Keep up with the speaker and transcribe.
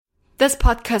This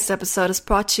podcast episode is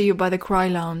brought to you by The Cry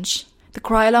Lounge. The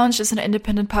Cry Lounge is an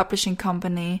independent publishing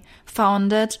company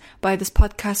founded by this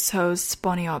podcast's host,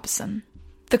 Bonnie Orbison.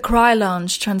 The Cry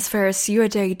Lounge transfers your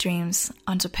daydreams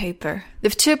onto paper.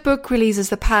 With 2 book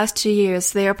releases the past 2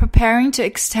 years, they are preparing to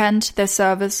extend their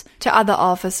service to other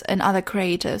authors and other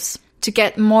creatives. To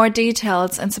get more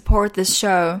details and support this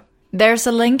show, there's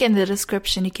a link in the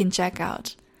description you can check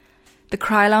out. The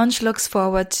Cry Lounge looks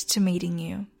forward to meeting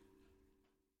you.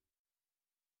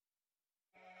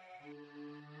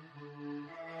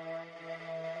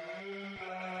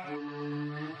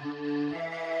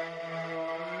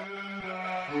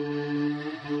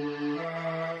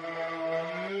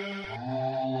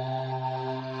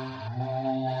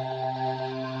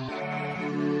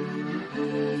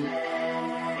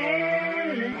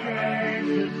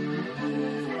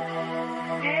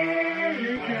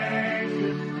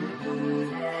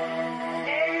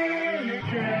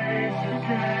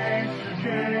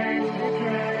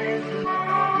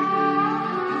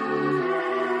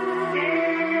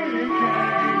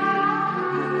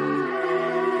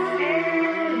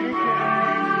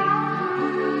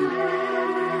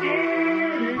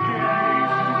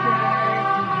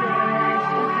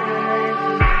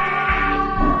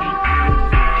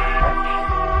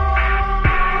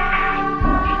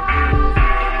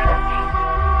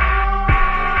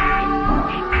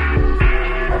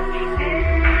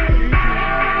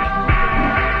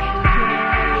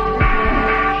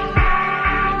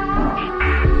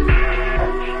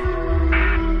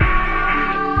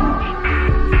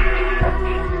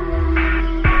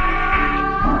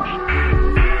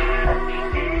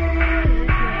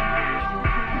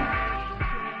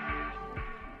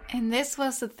 This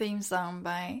was the theme song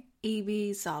by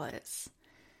E.B. Solis.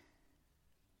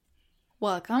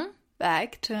 Welcome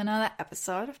back to another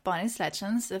episode of Bonnie's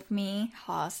Legends with me,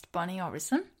 host Bonnie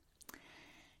Orbison.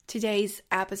 Today's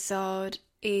episode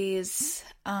is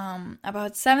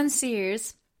about 7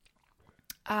 seers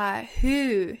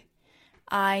who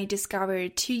I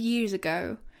discovered 2 years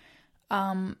ago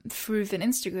through an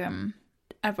Instagram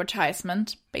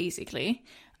advertisement, basically.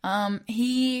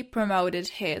 He promoted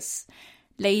his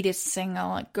latest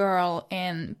single, Girl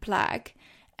in Black,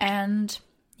 and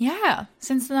yeah,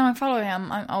 since then I follow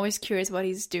him. I'm always curious what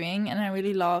he's doing, and I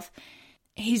really love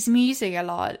his music a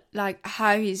lot, like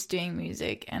how he's doing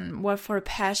music and what for a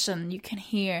passion you can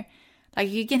hear. Like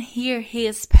you can hear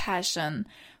his passion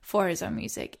for his own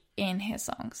music in his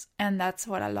songs, and that's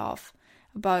what I love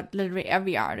about literally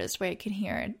every artist, where you can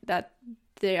hear that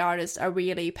the artists are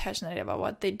really passionate about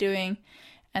what they're doing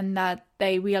and that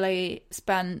they really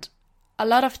spend a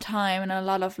lot of time and a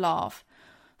lot of love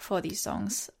for these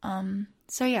songs.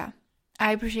 So yeah,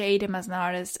 I appreciate him as an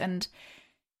artist. And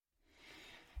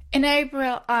in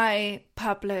April, I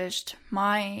published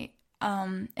my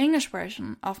English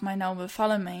version of my novel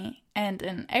Follow Me. And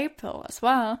in April as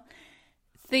well,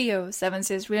 Theo, 7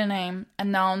 Seers' real name,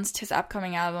 announced his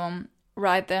upcoming album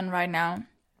Right Then, Right Now.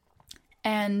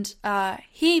 And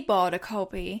he bought a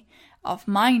copy of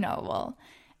my novel.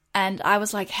 And I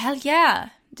was like, hell yeah!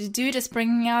 The dude is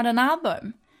bringing out an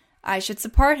album. I should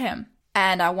support him.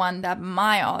 And I want that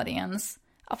my audience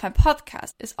of my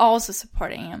podcast is also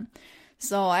supporting him.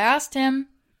 So I asked him.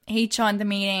 He joined the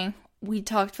meeting. We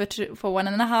talked for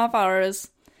 1.5 hours.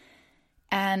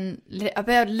 And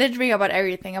literally about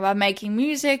everything. About making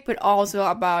music, but also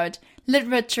about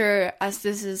literature. As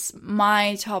this is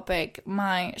my topic,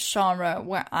 my genre,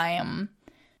 where I am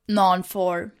known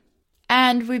for.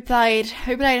 And we played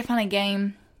a funny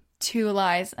game. 2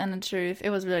 Lies and a Truth.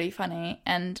 It was really funny.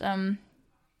 And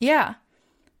yeah,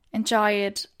 enjoy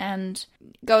it. And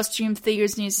go stream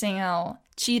Theo's new single,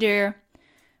 Cheater,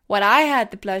 what I had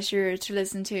the pleasure to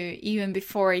listen to even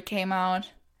before it came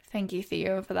out. Thank you,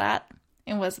 Theo, for that.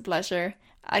 It was a pleasure.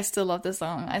 I still love the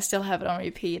song. I still have it on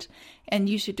repeat. And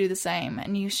you should do the same.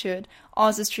 And you should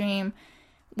also stream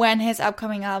when his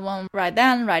upcoming album, Right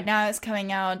Then, Right Now, is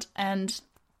coming out. And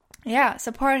yeah,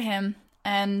 support him.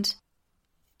 And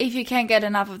if you can't get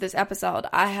enough of this episode,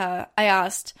 I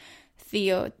asked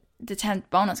Theo the 10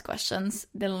 bonus questions.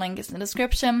 The link is in the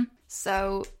description.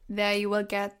 So there you will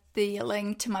get the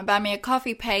link to my Buy Me a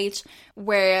Coffee page,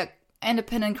 where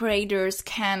independent creators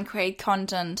can create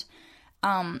content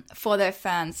for their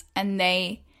fans, and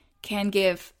they can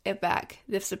give it back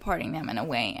with supporting them in a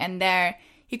way. And there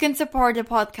you can support the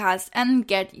podcast and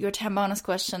get your 10 bonus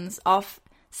questions of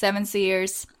 7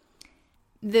 Seers.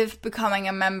 With becoming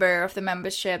a member of the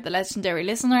membership, the Legendary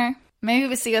Listener. Maybe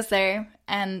we see us there.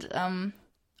 And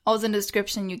also in the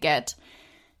description you get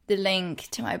the link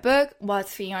to my book, what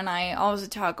Theo and I also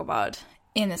talk about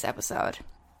in this episode.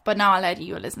 But now I'll let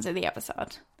you listen to the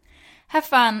episode. have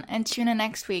fun and tune in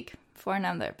next week for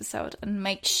another episode. And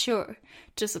make sure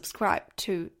to subscribe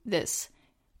to this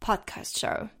podcast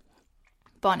show,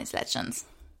 Bonnie's Legends.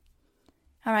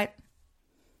 All right.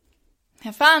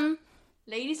 Have fun.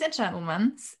 Ladies and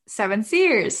gentlemen, 7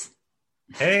 Seers.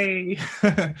 Hey.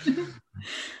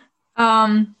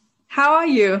 How are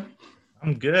you?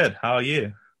 I'm good. How are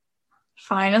you?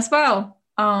 Fine as well.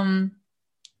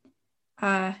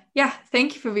 Yeah,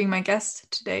 thank you for being my guest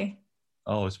today.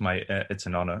 Oh, it's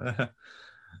an honor.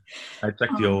 I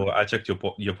checked your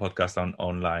podcast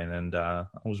online, and I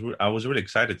was really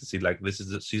excited to see, like, this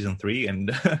is season 3,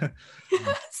 and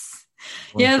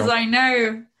yes, I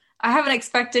know. I haven't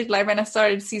expected, like, when I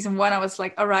started season 1, I was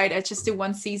like, all right, I just do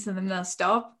 1 season and then I'll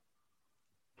stop.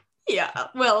 Yeah,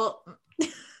 well,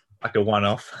 like a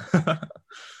one-off.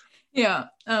 Yeah.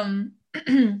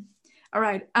 All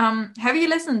right. Have you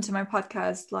listened to my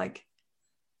podcast? Like,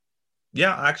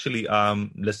 yeah, I actually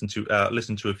listened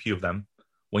to a few of them.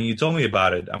 When you told me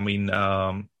about it, I mean,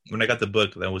 when I got the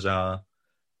book, there was a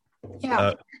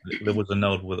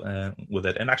note with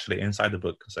it, and actually inside the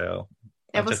book. So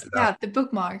it was the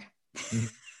bookmark. Mm-hmm.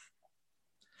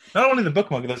 Not only the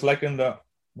bookmark, there's like in the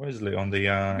on the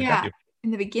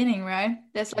in the beginning, right?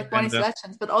 There's like Bonnie's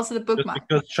Legends, but also the bookmark.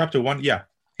 Because chapter 1, yeah.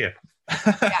 Yeah,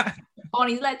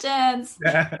 Bonnie's Legends.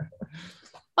 Yeah.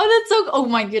 Oh, that's so. Oh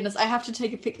my goodness! I have to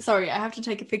take a picture. Sorry, I have to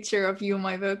take a picture of you in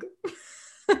my book.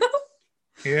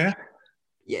 Yeah.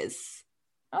 Yes.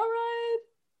 All right.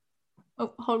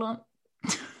 Oh, hold on.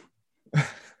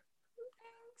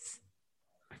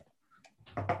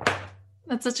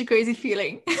 That's such a crazy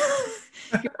feeling.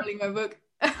 You're holding my book.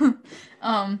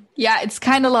 Yeah, it's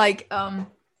kind of like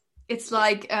it's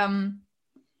like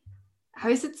how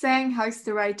is it saying? How is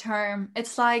the right term?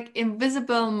 It's like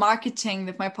invisible marketing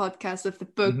with my podcast, with the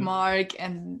bookmark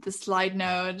and the slide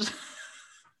note.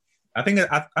 I think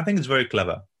it's very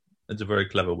clever. It's a very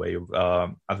clever way of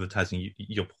advertising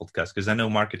your podcast, because I know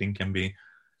marketing can be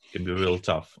real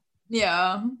tough.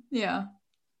 Yeah.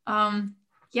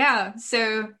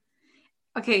 So,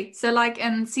 okay. So, like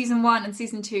in season 1 and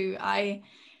season 2, I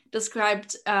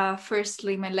described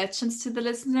firstly my legends to the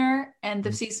listener, and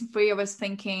the season 3 I was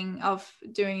thinking of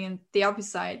doing the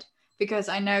opposite, because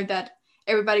I know that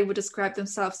everybody would describe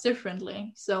themselves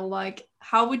differently. So, like,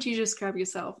 how would you describe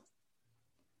yourself?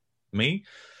 Me?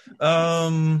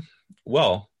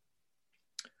 Well,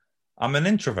 I'm an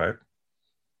introvert,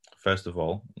 first of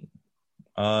all.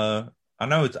 I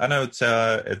know it's kind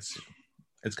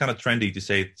of trendy to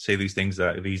say these things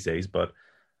these days, but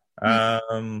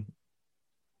I'm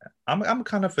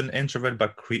kind of an introvert,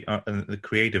 but the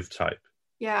creative type.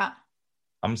 Yeah.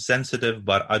 I'm sensitive,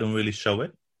 but I don't really show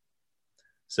it.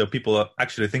 So people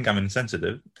actually think I'm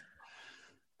insensitive,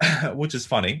 which is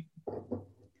funny.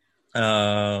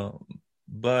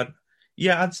 But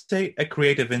yeah, I'd say a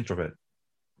creative introvert.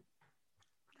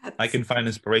 I can find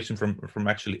inspiration from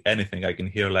actually anything. I can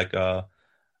hear like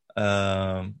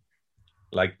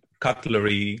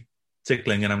cutlery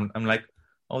tickling, and I'm like,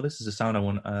 oh, this is a sound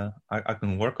I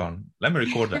can work on. Let me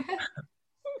record that.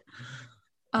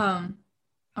 All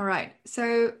right.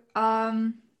 So,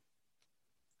 oh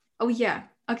yeah.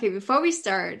 Okay. Before we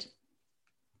start,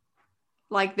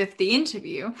 like with the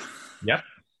interview. Yep.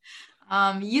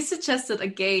 You suggested a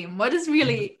game. What is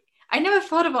really? I never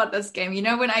thought about this game. You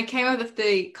know, when I came up with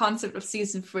the concept of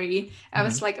season 3, I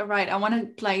was like, all right, I want to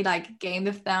play like a game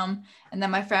with them. And then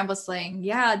my friend was saying,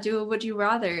 yeah, do Would You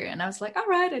Rather. And I was like, all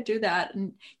right, I do that.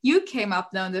 And you came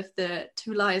up then with the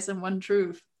 2 lies and 1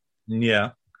 truth.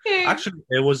 Yeah. Actually,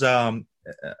 it was a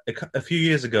few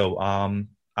years ago.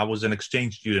 I was an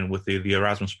exchange student with the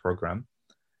Erasmus program.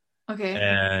 Okay.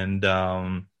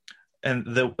 And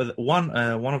the one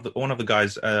of the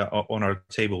guys on our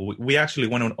table, we actually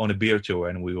went on a beer tour,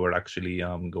 and we were actually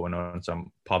going on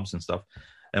some pubs and stuff.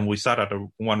 And we sat at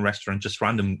one restaurant, just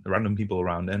random people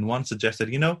around. And one suggested,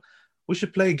 we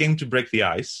should play a game to break the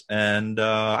ice. And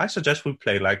I suggest we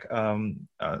play like 1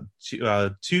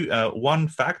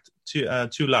 fact,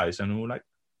 2 lies. And we were like,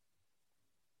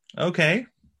 okay,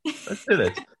 let's do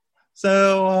it.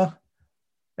 So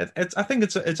I think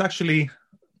it's actually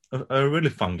a really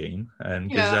fun game, and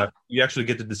because you actually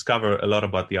get to discover a lot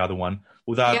about the other one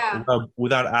without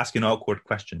asking awkward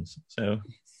questions. So,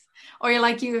 or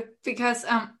because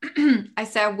I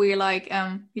said we're like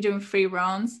you're doing 3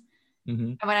 rounds,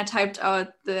 and when I typed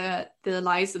out the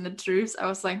lies and the truths, I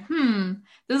was like,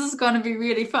 this is gonna be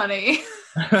really funny.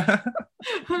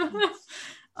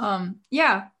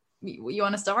 Yeah, you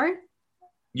want to start?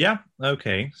 Yeah.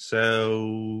 Okay.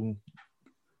 So,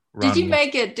 did you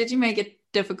make it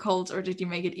difficult, or did you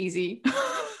make it easy?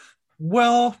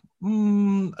 Well,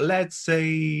 let's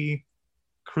say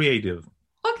creative.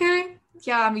 Okay.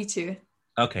 Yeah, me too.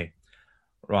 Okay,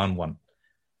 round one.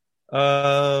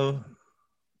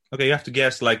 Okay, you have to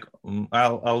guess like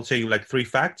I'll tell you like 3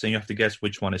 facts, and you have to guess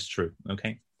which one is true.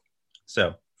 Okay.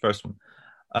 So first one,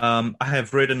 I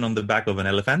have ridden on the back of an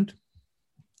elephant.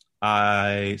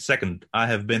 Second, I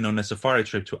have been on a safari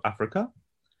trip to Africa,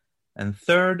 and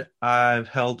third, I've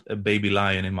held a baby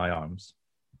lion in my arms.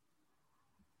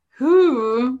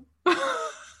 Who?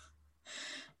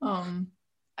 um,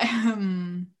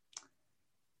 um,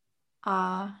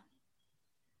 uh,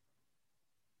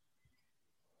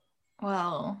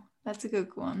 well, that's a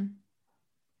good one.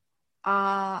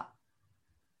 I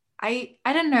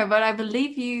don't know, but I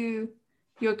believe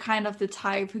you're kind of the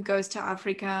type who goes to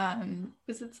Africa and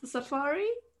visits a safari.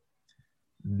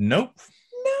 Nope.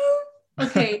 No.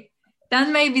 Okay,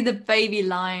 then maybe the baby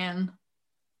lion.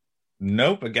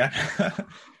 Nope again.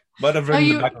 But I've Oh,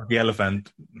 ridden the back of the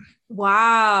elephant.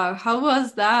 Wow, how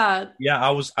was that? Yeah,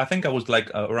 I think I was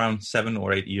like around 7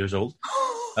 or 8 years old.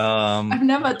 I've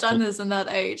never done this in that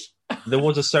age. There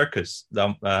was a circus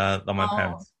that my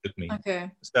parents took me.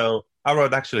 Okay. So I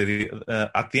rode actually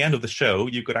at the end of the show,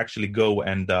 you could actually go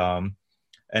and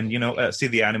see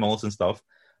the animals and stuff.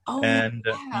 Oh, And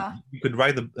yeah. you could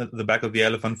ride the back of the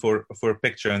elephant for a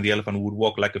picture, and the elephant would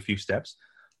walk like a few steps.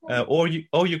 Or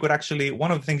you could actually,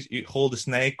 one of the things, you hold a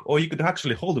snake, or you could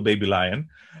actually hold a baby lion.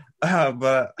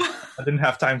 But I didn't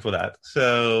have time for that,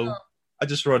 so I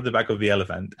just rode the back of the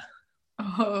elephant.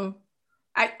 Oh,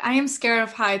 I am scared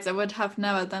of heights. I would have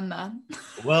never done that.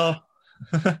 Well,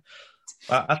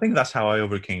 I think that's how I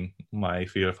overcame my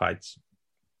fear of heights.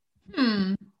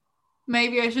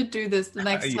 Maybe I should do this the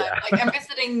next time. Yeah. Like I'm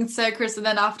visiting circus, and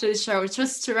then after the show,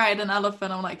 just to ride an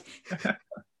elephant, I'm like,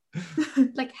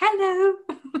 like hello.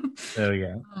 There we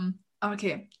go.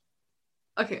 Okay.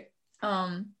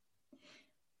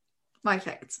 My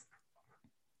facts.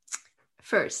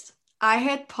 First, I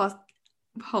had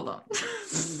hold on.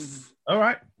 All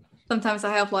right. Sometimes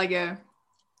I have like a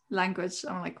language.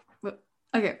 I'm like, what?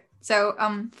 Okay. So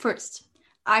first,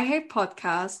 I hate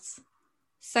podcasts.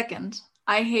 Second,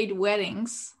 I hate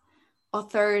weddings. Or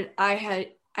third, I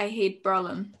hate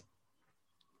Berlin.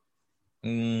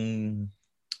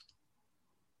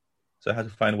 So I have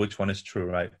to find which one is true,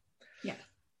 right? Yeah.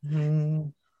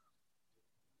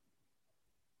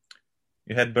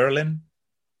 You had Berlin?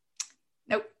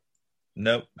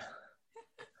 Nope.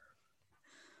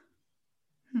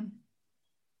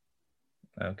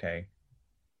 Okay.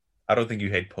 I don't think you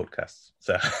hate podcasts,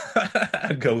 so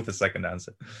I'll go with the second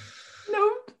answer.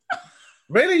 Nope.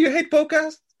 Really? You hate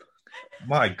podcasts?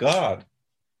 My God.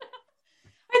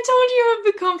 I told you I've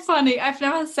become funny. I've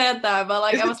never said that, but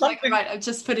like I was like, right, I'm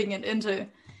just putting it into.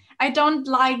 I don't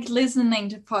like listening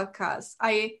to podcasts.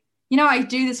 I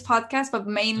do this podcast, but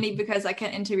mainly because I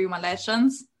can interview my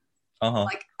legends.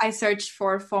 Like I searched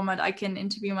for a format I can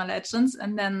interview my legends,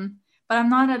 but I'm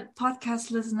not a podcast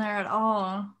listener at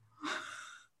all.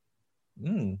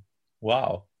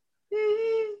 Wow.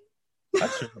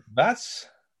 That's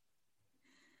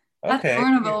okay.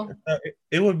 Vulnerable.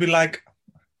 It would be like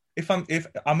if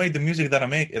I made the music that I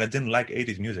make and I didn't like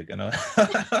 80s music,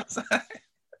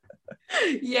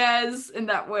 Yes, in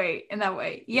that way.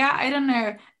 Yeah, I don't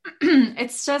know.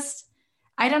 It's just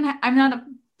I'm not a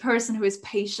person who is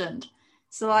patient.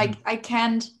 So like I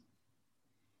can't,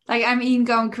 like I'm even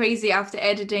going crazy after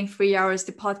editing 3 hours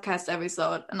the podcast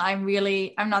episode, and I'm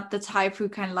not the type who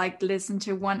can like listen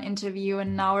to one interview in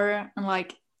an hour, and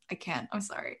like I can't. I'm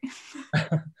sorry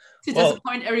to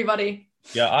disappoint everybody.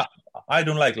 Yeah, I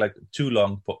don't like too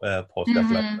long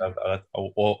podcasts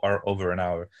or over an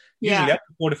hour. Usually up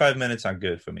to 45 minutes are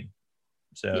good for me.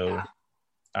 So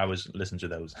I was listening to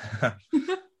those.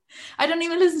 I don't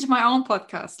even listen to my own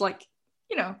podcast. Like,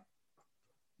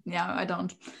 I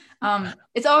don't.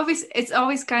 It's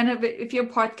always kind of, if you're a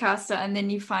podcaster and then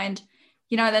you find,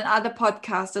 then other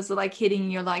podcasters are like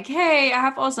hitting you like, hey, I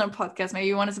have also a podcast. Maybe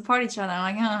you want to support each other.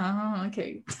 I'm like,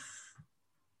 okay.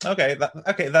 Okay.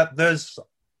 That there's,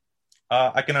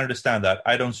 I can understand that.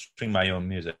 I don't stream my own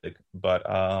music, but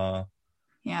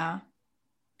yeah.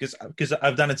 Because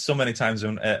I've done it so many times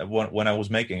when I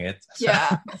was making it. So.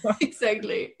 Yeah,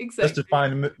 exactly. Just to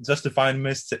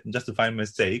find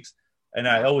mistakes, and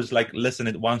I always like listen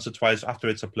it once or twice after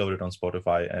it's uploaded on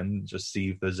Spotify and just see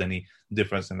if there's any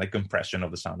difference in the compression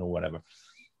of the sound or whatever,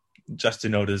 just to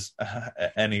notice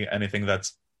anything that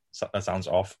sounds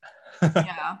off.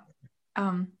 Yeah.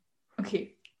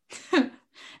 Okay.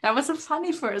 That was a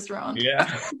funny first round.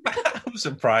 Yeah, I'm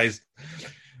surprised.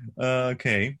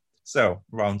 Okay. So,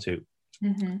 round 2.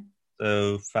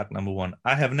 So, fact number 1.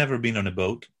 I have never been on a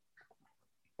boat.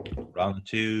 Round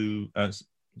 2.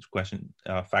 question.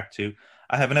 Fact 2.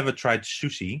 I have never tried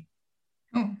sushi.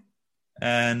 Oh,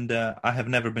 And I have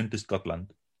never been to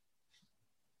Scotland.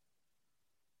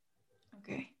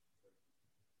 okay.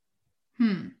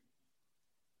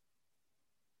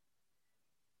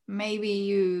 Maybe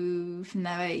you've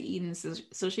never eaten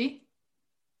sushi?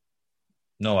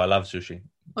 No, I love sushi.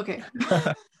 Okay.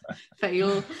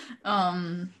 Fail.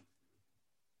 I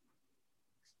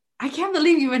can't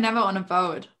believe you were never on a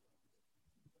boat.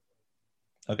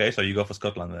 Okay, so you go for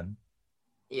Scotland then.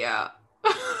 Yeah.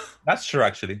 That's true,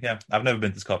 actually. Yeah, I've never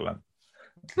been to Scotland.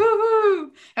 Woohoo!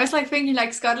 I was like thinking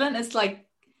like Scotland is like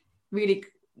really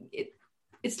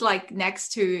it's like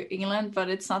next to England, but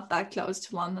it's not that close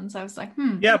to London. So I was like,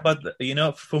 Yeah, but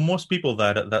for most people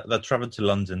that travel to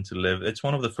London to live, it's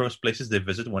one of the first places they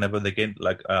visit whenever they get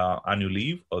like annual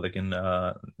leave, or they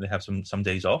have some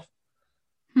days off.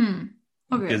 Okay.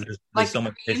 Because there's like so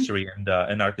much history and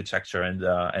architecture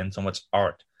and so much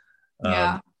art.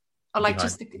 Yeah. Or like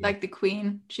behind. just like the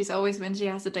Queen. She's always, when she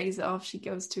has the days off, she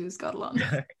goes to Scotland.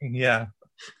 Yeah.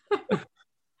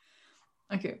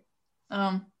 Okay.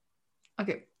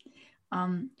 Okay.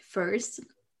 First.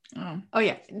 Oh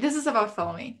yeah, this is about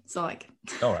Follow Me. So like.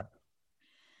 All right.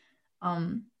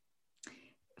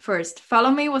 First,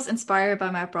 Follow Me was inspired by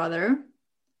my brother.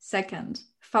 Second,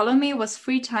 Follow Me was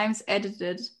 3 times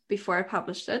edited before I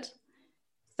published it.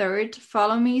 Third,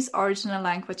 Follow Me's original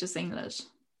language is English.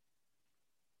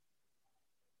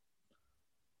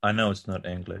 I know it's not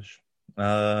English.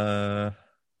 Because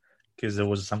there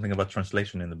was something about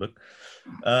translation in the book.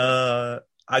 I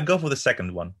go for the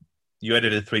second one. You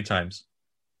edited 3 times.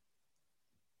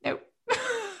 Nope. It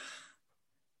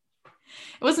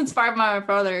was inspired by my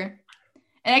brother.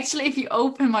 And actually, if you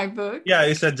open my book... Yeah,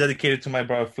 it said dedicated to my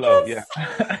brother Flo. Yes.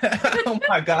 Yeah. Oh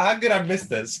my God, how could I miss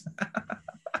this?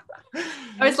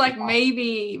 I was like,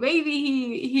 maybe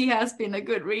he has been a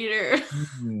good reader.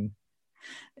 Mm-hmm.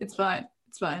 It's fine.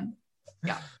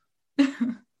 Yeah.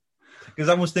 Because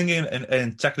I was thinking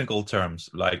in technical terms,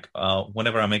 like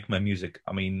whenever I make my music,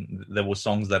 I mean, there were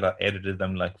songs that I edited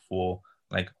them like 4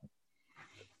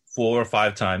 or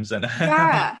 5 times, and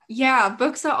yeah.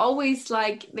 Books are always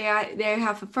like they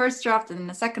have a first draft and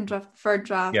a second draft, third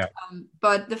draft. Yeah.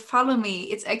 But the Follow Me,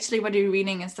 it's actually what you're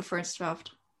reading is the first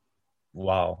draft.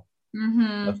 Wow,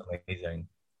 Mm-hmm. that's amazing.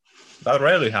 That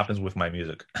rarely happens with my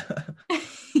music.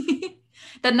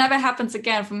 That never happens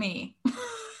again for me.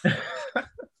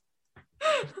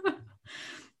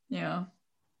 Yeah.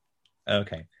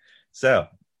 Okay, so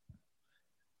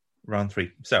round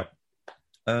 3. So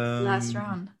Last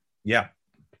round. Yeah.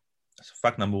 So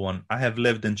fact number 1: I have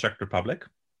lived in Czech Republic.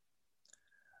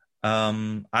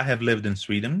 I have lived in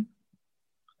Sweden,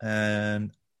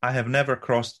 and I have never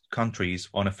crossed countries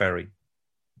on a ferry.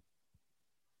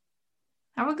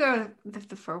 I will go with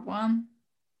the third one.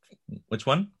 Which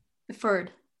one? The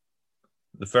third.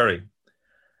 The ferry.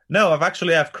 No,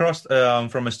 I've crossed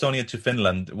from Estonia to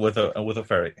Finland with a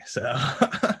ferry. So.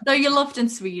 So you lived in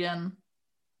Sweden.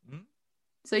 Hmm?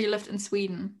 So you lived in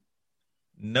Sweden.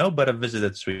 No, but I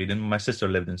visited Sweden. My sister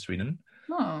lived in Sweden.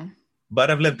 Oh.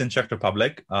 But I've lived in Czech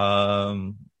Republic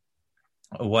when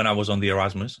I was on the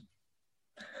Erasmus.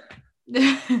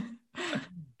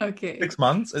 Okay. 6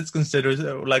 months. It's considered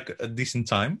like a decent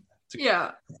time.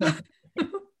 Yeah.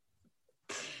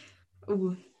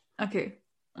 Ooh. Okay.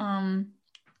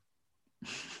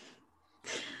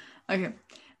 Okay.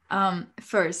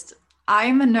 First,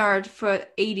 I'm a nerd for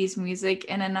 80s music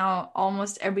and I know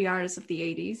almost every artist of the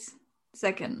 80s.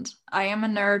 Second, I am a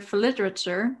nerd for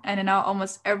literature and I know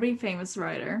almost every famous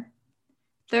writer.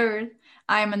 Third,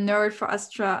 I am a nerd for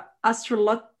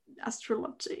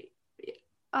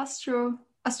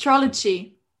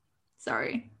astrology.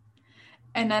 Sorry.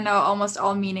 And I know almost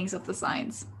all meanings of the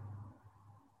signs.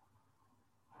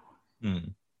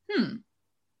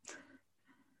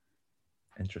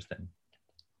 Interesting.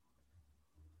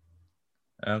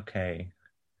 Okay.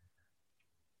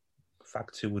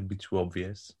 Fact 2 would be too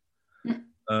obvious.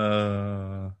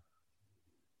 I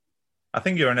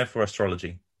think you're an F for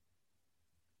astrology.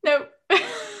 Nope.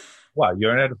 What?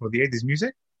 You're an F for the 80s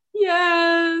music?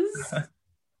 Yes.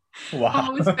 Wow. I'm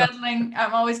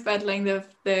always battling with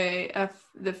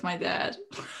my dad.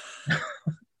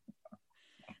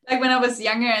 Like when I was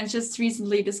younger and just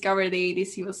recently discovered the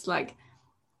 80s, he was like,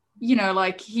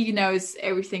 like he knows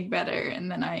everything better. And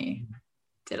then I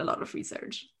did a lot of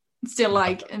research.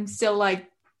 I'm still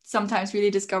sometimes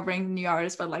really discovering new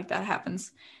artists, but like that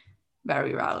happens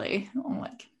very rarely. I'm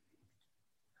like,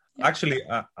 yeah. Actually,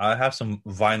 I have some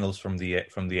vinyls from the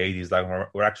 80s that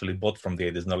were actually bought from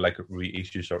the 80s, not like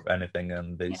reissues or anything.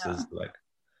 And this is like,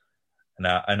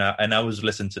 and I was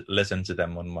listen to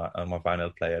them on my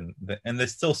vinyl player, and they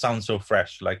still sound so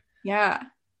fresh. Like Yeah.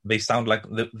 they sound like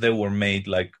they were made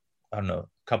like, I don't know,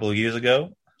 a couple of years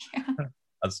ago. Yeah.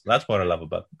 That's what I love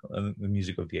about the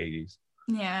music of the 80s.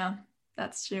 Yeah,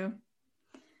 that's true.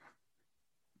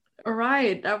 All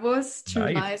right, that was Two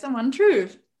Nice. Lies and One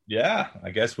Truth. Yeah,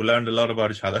 I guess we learned a lot about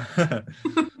each other.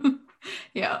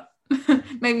 Yeah.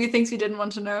 Maybe things we didn't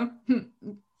want to know.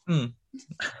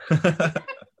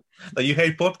 That you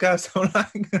hate podcasts? I'm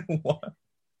like, what?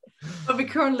 But we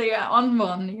currently are on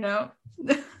one, you know.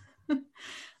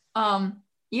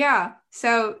 Yeah,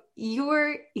 so you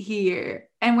were here,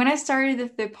 and when I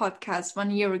started the podcast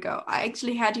 1 year ago, I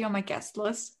actually had you on my guest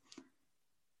list.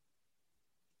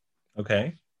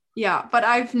 Okay. Yeah, but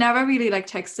I've never really like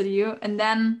texted you, and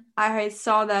then I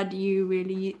saw that you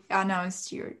really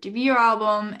announced your debut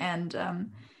album, and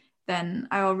then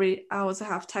I also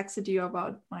have texted you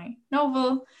about my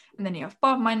novel, and then you have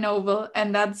bought my novel,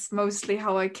 and that's mostly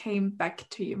how I came back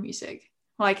to your music.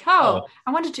 Like, I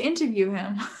wanted to interview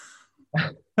him.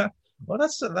 Well,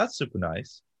 that's super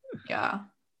nice. Yeah,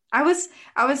 I was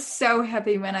so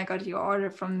happy when I got your order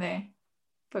from the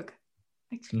book.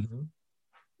 Mm-hmm.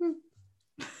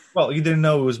 Well, you didn't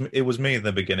know it was me in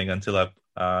the beginning until I.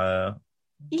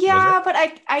 Yeah, but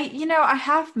I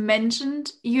have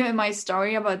mentioned you in my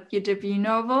story about your debut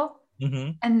novel,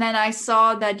 and then I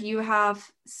saw that you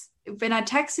have. When I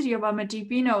texted you about my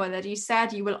debut novel, that you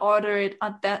said you will order it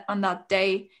on that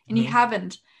day, and you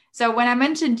haven't. So when I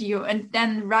mentioned you, and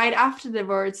then right after the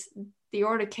words, the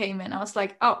order came in, I was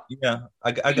like, oh. Yeah,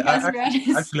 I got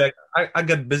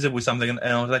busy with something, and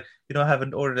I was like, I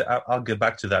haven't ordered it. I'll get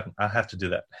back to that. I have to do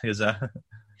that. And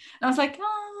I was like,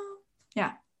 oh,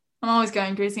 yeah. I'm always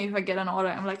going crazy if I get an order.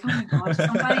 I'm like, oh my God,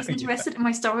 somebody's interested in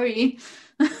my story.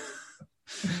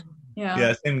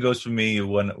 Yeah, same goes for me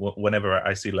whenever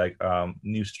I see like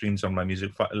new streams on my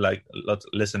music, like lots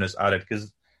of listeners added,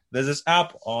 because there's this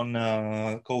app on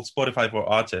called Spotify for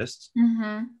Artists,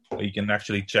 where you can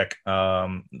actually check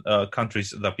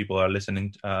countries that people are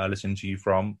listening to you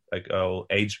from, like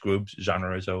age groups,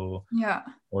 genres, or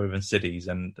even cities.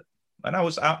 And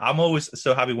I'm always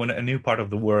so happy when a new part of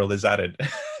the world is added.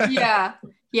 yeah,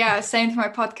 same for my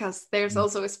podcast. There's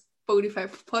also a Spotify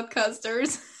for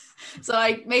podcasters. So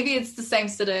like maybe it's the same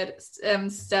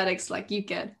statics like you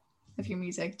get with your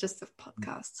music, just the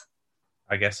podcast.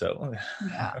 I guess so.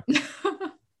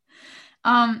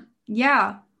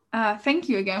 Yeah. Thank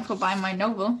you again for buying my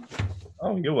novel.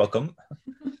 Oh, you're welcome.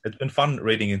 It's been fun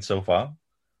reading it so far.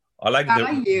 I like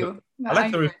the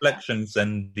reflections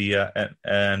and the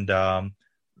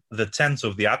tense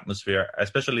of the atmosphere,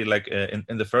 especially like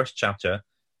in the first chapter.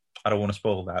 I don't want to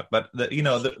spoil that, but there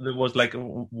was like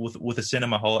with the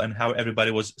cinema hall and how everybody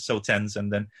was so tense,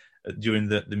 and then during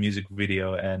the music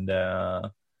video and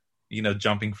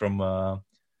jumping from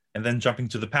and then jumping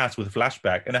to the past with a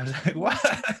flashback, and I was like, what?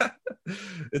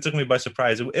 It took me by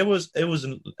surprise. It was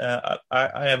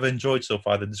I have enjoyed so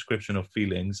far the description of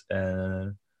feelings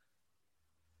and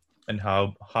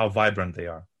how vibrant they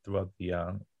are throughout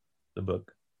the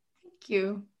book.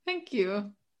 Thank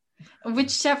you.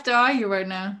 Which chapter are you right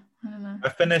now? I don't know. I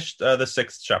finished the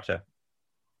 6th chapter.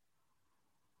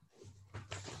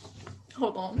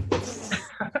 Hold on.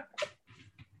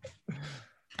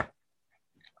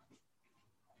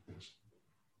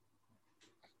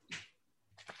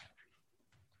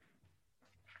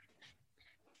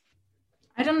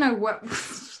 I don't know what.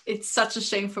 It's such a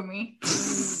shame for me.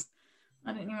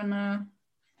 I didn't even know.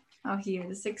 Oh, here,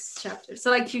 the 6th chapter. So,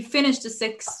 like, you finished the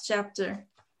 6th chapter.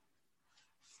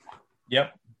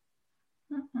 Yep.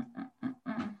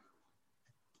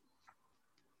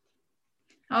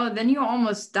 Oh, then you're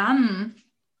almost done.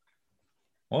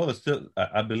 Well,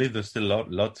 I believe there's still a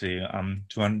lot to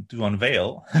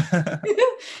unveil.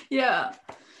 Yeah.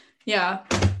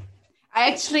 I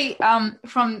actually,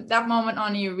 from that moment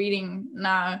on, you're reading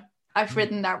now. I've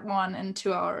written that one in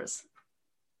 2 hours.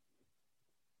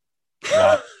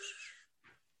 Wow.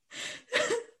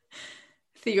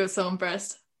 Theo's so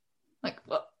impressed. Like,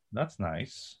 what? That's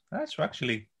nice. That's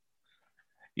actually,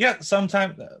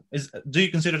 sometimes do you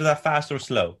consider that fast or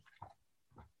slow?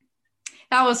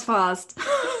 That was fast.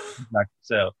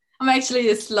 So I'm actually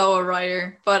a slower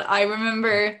writer, but I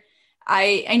remember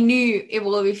I knew it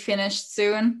will be finished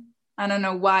soon. I don't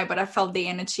know why, but I felt the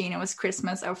energy, and it was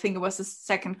Christmas. I think it was the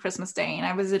second Christmas day, and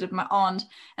I visited my aunt,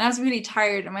 and I was really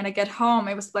tired. And when I get home,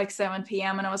 it was like 7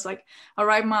 p.m. and I was like, all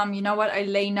right, Mom, you know what? I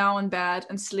lay now in bed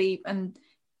and sleep and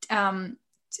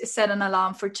set an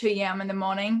alarm for 2 a.m. in the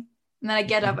morning. And then I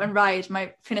get up and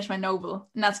finish my novel.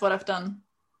 And that's what I've done.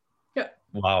 Yeah.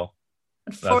 Wow.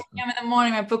 At 4 a.m. in the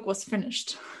morning, my book was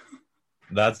finished.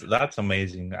 That's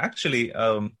amazing. Actually,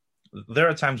 there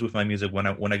are times with my music when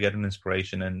I get an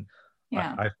inspiration and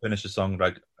Yeah. I finish a song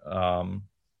like um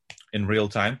in real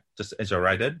time, just as I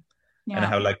write it, and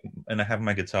Yeah. I have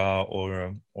my guitar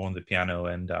or on the piano,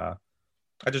 and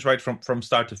I just write from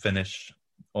start to finish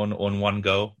on one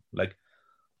go. Like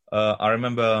I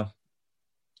remember,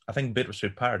 I think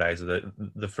Bittersweet Paradise,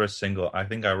 the first single. I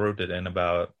think I wrote it in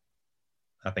about,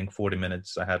 I think 40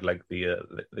 minutes. I had like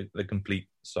the complete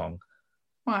song.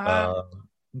 Wow. Uh,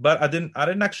 but I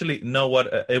didn't actually know what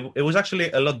it was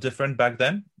actually a lot different back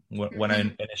then when I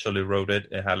Mhm. initially wrote it.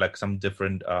 It had like some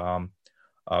different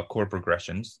chord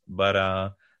progressions, but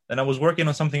then I was working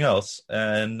on something else,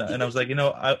 and I was like,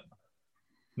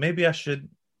 maybe I should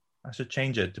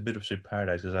change it to Bittersweet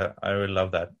Paradise because I really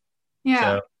love that. Yeah.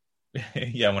 So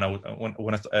yeah,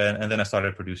 and then I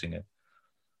started producing it.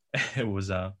 It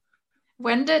was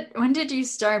When did you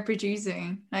start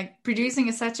producing? Like producing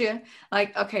is such a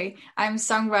like okay, I'm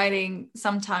songwriting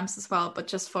sometimes as well, but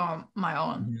just for my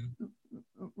own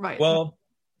right well.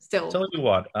 still. Tell you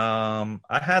what,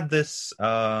 I had this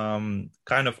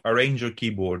kind of arranger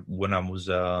keyboard when I was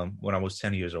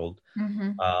 10 years old.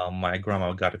 Mm-hmm. My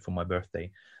grandma got it for my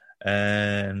birthday,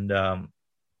 and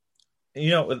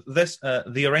this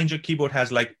the arranger keyboard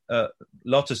has like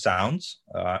lots of sounds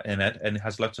in it, and it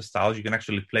has lots of styles. You can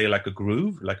actually play like a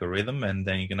groove, like a rhythm, and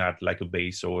then you can add like a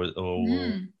bass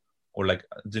Mm. or like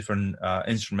different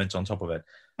instruments on top of it.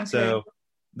 Okay. So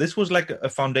this was like a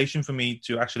foundation for me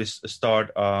to actually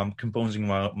start composing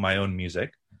my own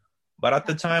music. But at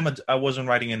the time, I wasn't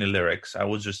writing any lyrics. I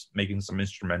was just making some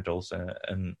instrumentals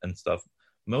and stuff.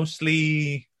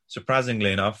 Mostly,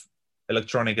 surprisingly enough,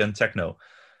 electronic and techno.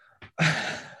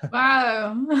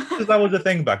 Wow. Because that was the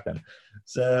thing back then.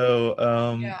 So,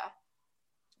 Yeah.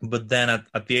 but then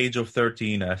at the age of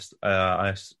 13,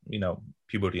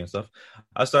 puberty and stuff,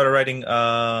 I started writing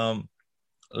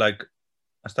like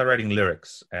I started writing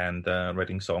lyrics and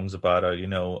writing songs about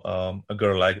a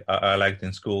girl like I liked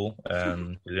in school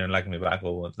and she didn't like me back,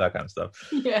 or that kind of stuff.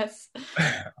 Yes.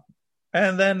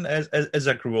 And then as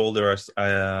I grew older,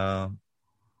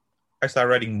 I started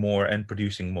writing more and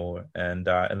producing more, and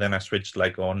then I switched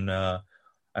like on.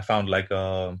 I found like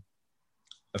a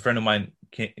friend of mine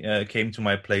came to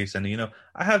my place, and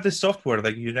I have this software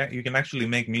like you can actually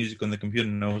make music on the computer,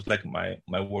 and I was like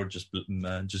my word just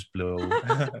blew.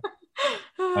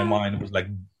 My mind was like,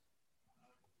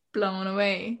 Blown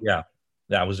away. yeah,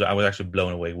 I was actually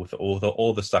blown away with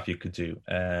all the stuff you could do,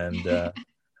 and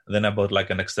then I bought like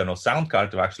an external sound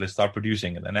card to actually start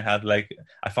producing, and then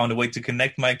I found a way to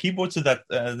connect my keyboard to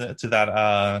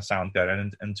that sound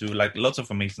card and to like lots of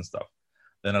amazing stuff.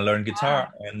 Then I learned guitar,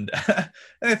 Wow.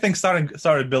 and things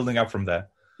started building up from there.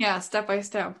 Yeah, step by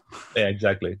step. Yeah,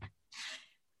 exactly.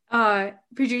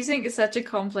 Producing is such a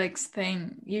complex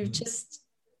thing. Mhm. You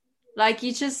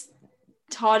just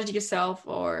taught it yourself,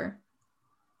 or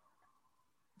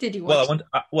did you Well,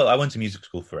 watch? I went to music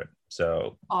school for it,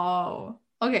 so Oh,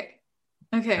 okay.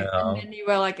 Okay. And uh, then you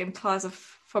were like in class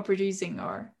for producing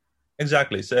or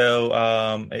exactly. So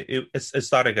it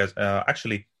started as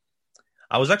actually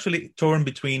I was actually torn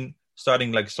between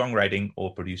starting like songwriting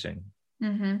or producing.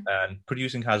 mm-hmm. And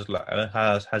producing has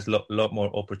lot more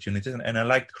opportunities, and I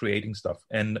liked creating stuff.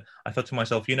 And I thought to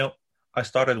myself, I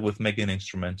started with making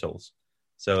instrumentals,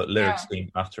 so lyrics Yeah.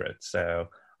 came after it. So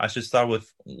I should start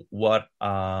with what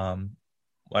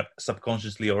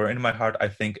subconsciously or in my heart I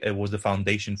think it was the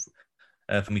foundation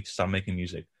for me to start making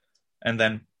music. And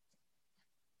then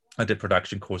I did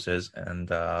production courses, and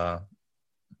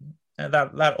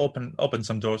that opened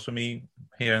some doors for me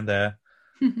here and there.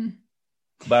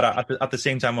 But at the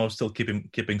same time, I was still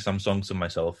keeping some songs to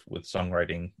myself with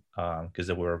songwriting because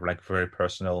they were like very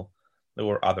personal. There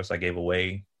were others I gave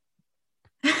away,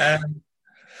 and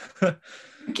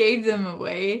Gave them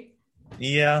away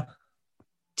yeah,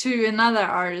 to another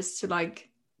artist to like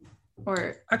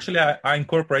or actually, I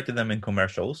incorporated them in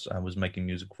commercials. I was making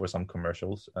music for some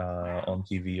commercials wow. on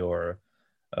TV or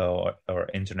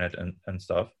internet and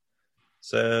stuff.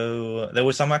 So there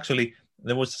was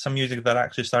some music that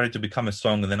actually started to become a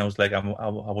song, and then I was like, I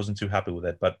wasn't too happy with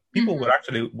it, but people were Mhm.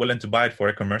 actually willing to buy it for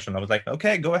a commercial. And I was like,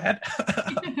 okay, go ahead,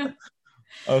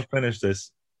 I'll finish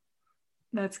this.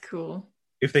 That's cool.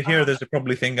 If they hear this, they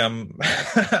probably think I'm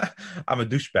I'm a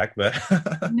douchebag, but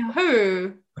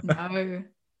No, no.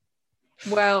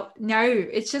 Well, no,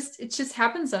 it just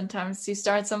happens sometimes. You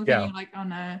start something, yeah. you're like, oh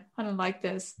no, I don't like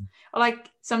this. Or like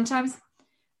sometimes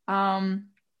um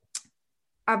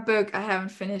a book I haven't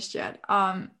finished yet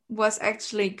was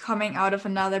actually coming out of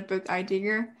another book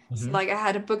idea. So Hmm. like I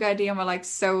had a book idea and we're like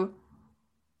so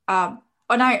um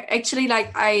Oh no, actually,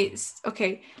 like I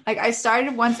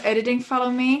started once editing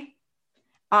Follow Me,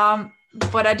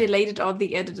 but I deleted all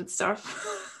the edited stuff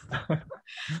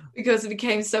because it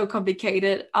became so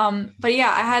complicated. But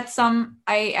yeah,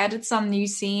 I added some new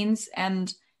scenes,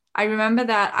 and I remember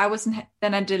that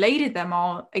then I deleted them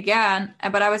all again,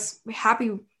 but I was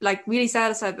happy, like really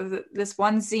satisfied with this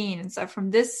one scene, and so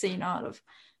from this scene out of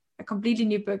a completely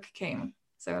new book came.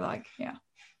 So like, yeah.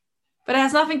 But it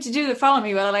has nothing to do with Follow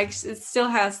Me, but like it still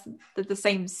has the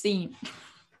same scene.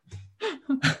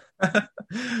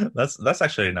 That's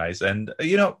actually nice, and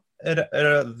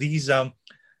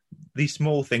these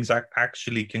small things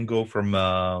actually can go from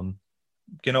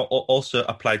also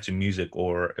apply to music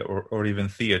or even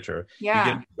theater. Yeah.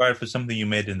 You get inspired for something you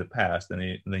made in the past,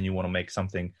 and then you want to make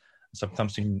something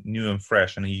new and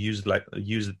fresh, and you use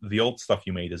the old stuff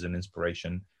you made as an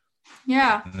inspiration.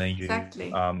 Yeah, and then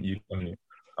exactly.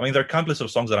 I mean, there are countless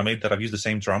of songs that I made that I've used the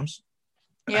same drums.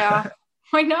 Yeah,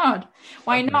 why not?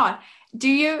 Why not? Do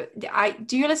you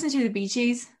listen to the Bee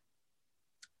Gees?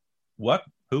 What?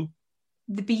 Who?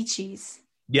 The Bee Gees.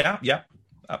 Yeah.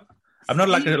 I'm not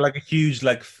like a huge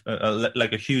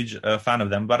fan of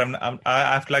them, but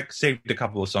I've like saved a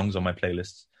couple of songs on my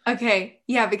playlists. Okay,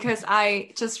 yeah, because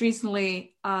I just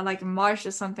recently, like in March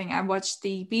or something, I watched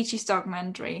the Bee Gees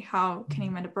documentary, How Can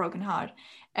You Mend a Broken Heart,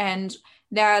 and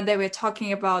there they were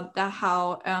talking about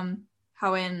how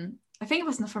in, I think it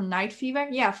was from Night Fever,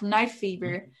 from Night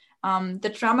Fever,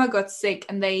 the drummer got sick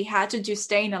and they had to do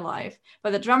Staying Alive,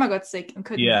 but the drummer got sick and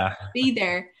couldn't be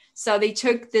there, so they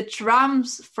took the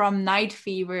drums from Night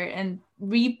Fever and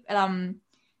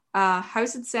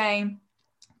how's it saying,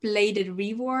 bladed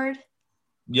reward.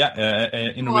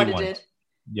 In rewind. It,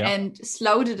 and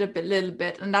slowed it a little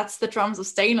bit, and that's the drums of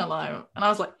Staying Alive. And I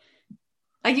was like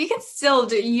you can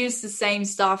still use the same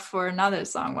stuff for another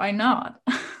song. Why not?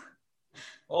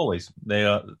 Always, they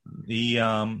are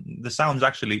the sounds.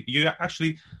 Actually, you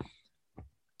actually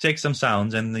take some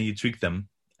sounds and then you tweak them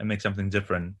and make something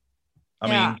different. I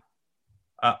mean,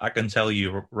 I can tell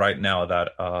you right now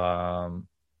that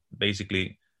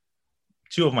basically,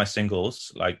 two of my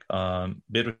singles, like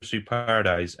Bittersweet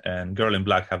Paradise and Girl in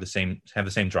Black, have the same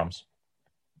drums.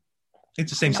 It's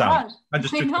the same sound. I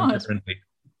just took them differently.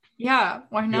 Yeah,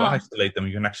 why not? You isolate them,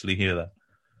 you can actually hear that.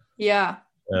 Yeah.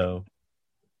 So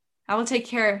I will take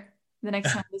care the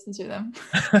next time I listen to them.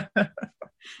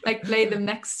 Like play them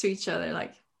next to each other,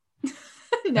 like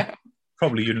no.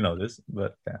 Probably you know this,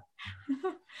 but yeah.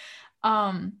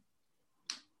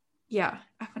 Yeah,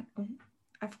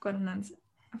 I forgot an answer.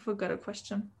 I forgot a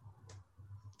question.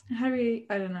 I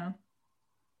don't know.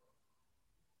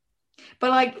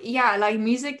 But like, yeah, like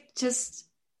music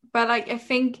but like, I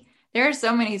think there are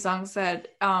so many songs that,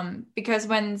 because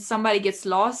when somebody gets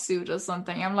lawsuit or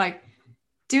something, I'm like,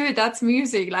 dude, that's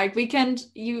music. Like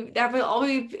that will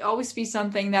always be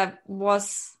something that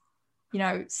was,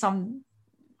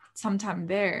 sometime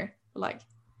there. Like,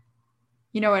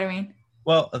 you know what I mean?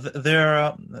 Well, there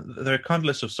are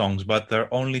countless of songs, but there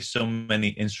are only so many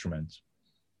instruments.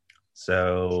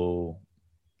 So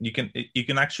you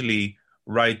can actually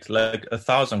write like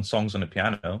 1,000 songs on a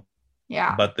piano.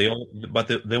 Yeah. But they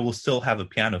will still have a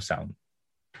piano sound.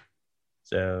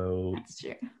 So that's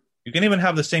true. You can even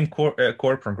have the same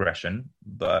chord progression,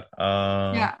 but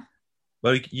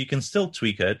but you can still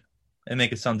tweak it and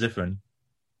make it sound different.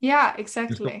 Yeah,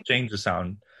 exactly. You change the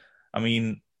sound. I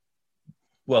mean,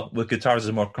 well, with guitars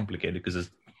it's more complicated because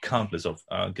there's countless of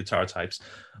guitar types,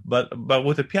 but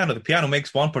with the piano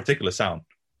makes one particular sound.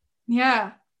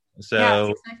 Yeah. So yeah,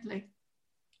 exactly.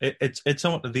 It's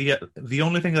the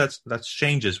only thing that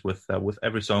changes with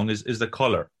every song is the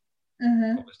color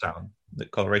of the sound, the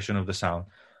coloration of the sound,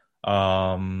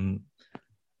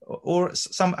 or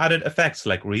some added effects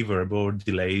like reverb or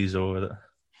delays or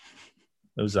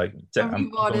those like.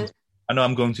 I know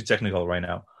I'm going too technical right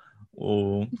now.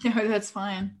 No, that's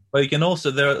fine. But you can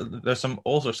also there's some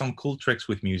cool tricks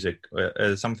with music.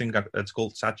 Something that's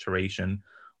called saturation,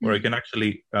 where you can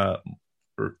actually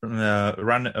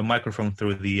run a microphone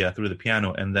through the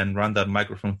piano and then run that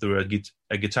microphone through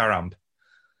a guitar amp.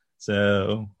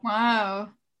 So wow.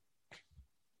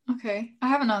 Okay, I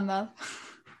haven't done that.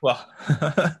 Well,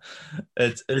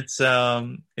 it's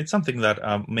something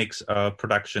that makes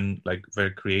production like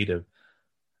very creative.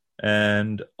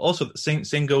 And also the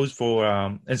same goes for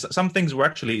and some things were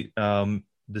actually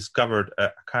discovered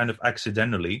kind of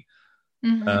accidentally.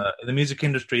 In the music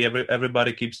industry,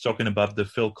 everybody keeps talking about the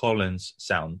Phil Collins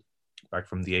sound back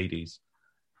from the 80s,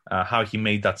 how he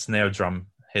made that snare drum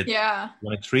hit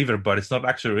when it's reverb, but it's not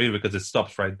actually reverb because it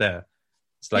stops right there.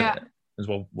 It's like it's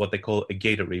what they call a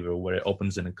gated reverb, where it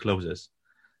opens and it closes.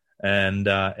 And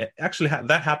it actually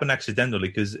that happened accidentally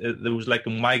because there was like a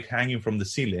mic hanging from the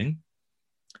ceiling,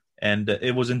 and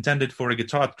it was intended for a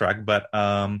guitar track, but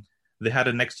they had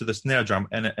it next to the snare drum,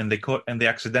 and they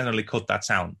accidentally caught that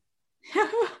sound,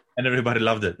 and everybody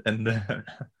loved it, and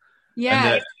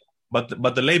Yeah. but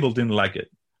the label didn't like it.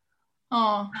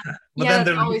 Oh, But yeah, then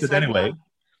they it's released always it like anyway. that.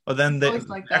 But then It's they always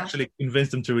like that. actually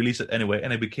convinced them to release it anyway,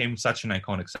 and it became such an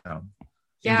iconic sound.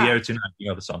 In the Yeah. Air Tonight, you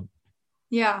know the song.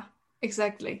 Yeah,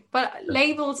 exactly. But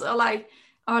labels are like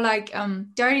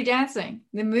Dirty Dancing,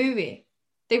 the movie.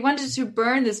 They wanted to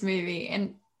burn this movie,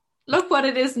 and look what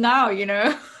it is now, you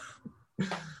know.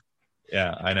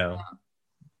 Yeah, I know.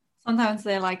 Sometimes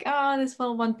they're like, oh, this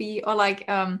will won't be, or like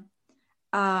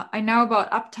I know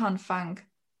about Uptown Funk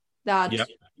that Yeah.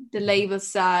 the label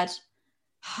said,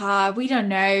 we don't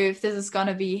know if this is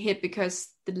gonna be a hit because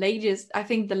I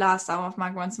think the last album of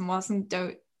Mark Ronson wasn't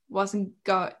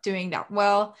doing that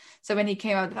well. So when he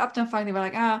came out with Uptown Funk, they were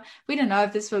like, we don't know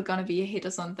if this will gonna be a hit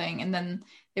or something. And then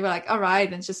they were like, all right,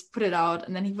 then just put it out.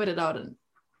 And then he put it out, and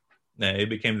Yeah, it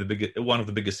became one of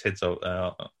the biggest hits of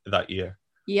that year.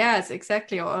 yes,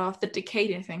 exactly, or of the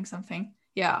decade, I think something.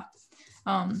 Yeah,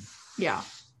 yeah.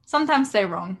 Sometimes they're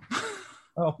wrong.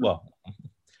 Oh well.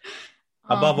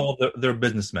 Above all, they're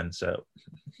businessmen, so.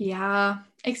 Yeah,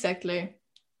 exactly.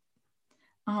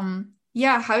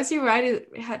 Yeah, how's your writing?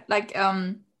 Like,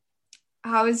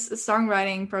 how is the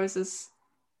songwriting process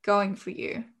going for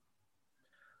you?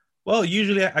 Well,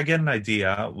 usually I get an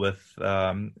idea with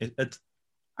it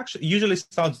actually usually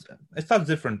starts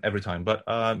different every time, but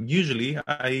usually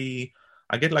I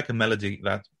get like a melody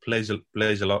that plays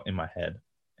a lot in my head,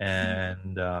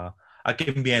 and I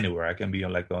can be anywhere. I can be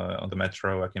on the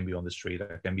metro. I can be on the street.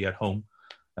 I can be at home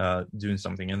doing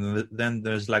something, and then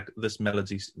there's like this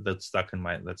melody that's stuck in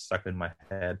my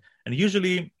head, and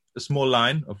usually a small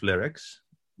line of lyrics,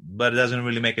 but it doesn't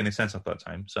really make any sense at that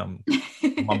time. So I'm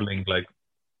mumbling like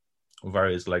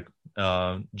various like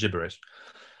gibberish.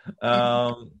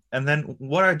 And then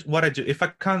what I do if I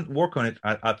can't work on it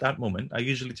at that moment, I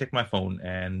usually take my phone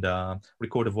and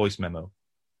record a voice memo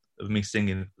of me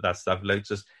singing that stuff, like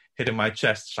just hitting my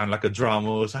chest, sound like a drum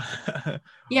or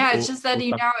yeah, it's just that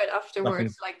you know it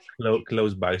afterwards, like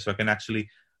close by, so I can actually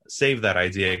save that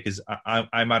idea, because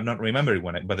I might not remember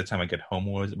it by the time I get home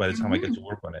or by the time I get to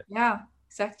work on it. Yeah,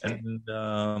 exactly.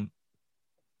 And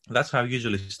that's how it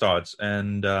usually starts,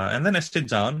 and then I sit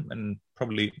down and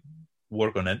probably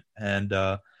work on it, and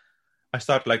I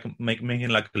start like making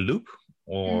like a loop,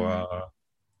 or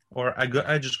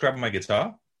I just grab my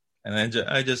guitar and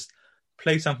I just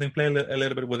play a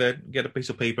little bit with it, get a piece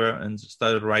of paper and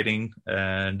start writing,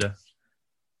 and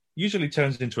usually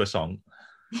turns into a song.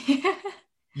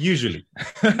 Usually.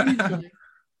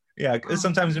 Yeah,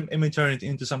 sometimes it may turn it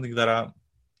into something that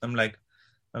I'm like,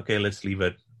 okay, let's leave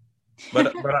it.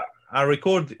 But I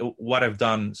record what I've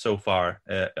done so far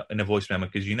in a voice memo,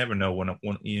 because you never know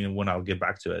when I'll get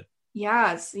back to it.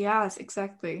 Yes,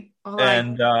 exactly.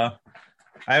 And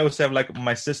I also have like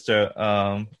my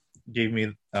sister gave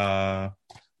me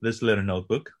this little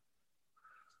notebook.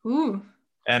 Ooh.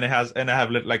 And I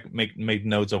have like made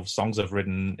notes of songs I've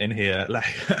written in here, like.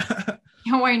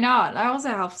 Yeah, why not? I also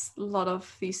have a lot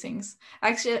of these things. I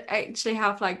actually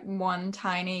have like one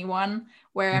tiny one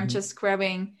where I'm just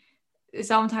grabbing.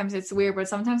 Sometimes it's weird, but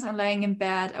sometimes I'm laying in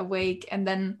bed awake, and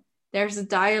then there's a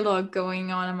dialogue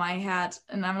going on in my head,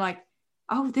 and I'm like,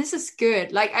 oh, this is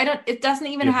good. Like, it doesn't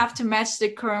even have to match the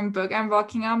current book I'm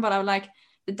working on, but I'm like,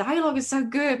 the dialogue is so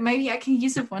good, maybe I can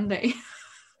use it one day.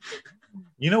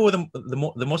 You know what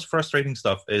the most frustrating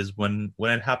stuff is when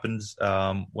it happens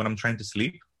when I'm trying to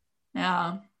sleep.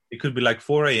 Yeah. It could be like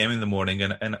 4 a.m. in the morning,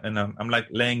 and I'm like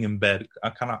laying in bed. I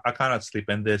cannot sleep,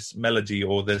 and this melody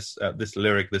or this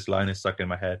lyric, this line is stuck in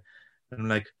my head. And I'm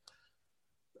like,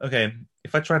 okay,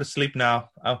 if I try to sleep now,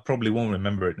 I probably won't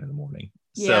remember it in the morning.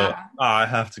 So I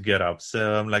have to get up.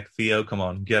 So I'm like, Theo, come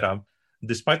on, get up.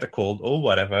 Despite the cold or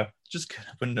whatever, just get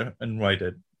up and write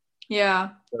it. Yeah.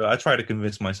 So I try to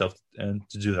convince myself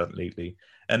to do that lately.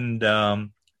 And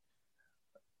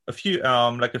a few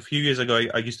years ago,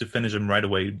 I used to finish them right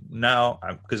away. Now,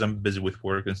 because I'm busy with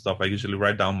work and stuff, I usually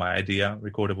write down my idea,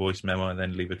 record a voice memo, and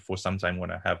then leave it for some time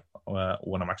when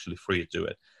I'm actually free to do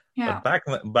it. Yeah. But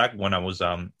back when I was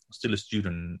still a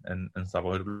student and stuff,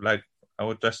 I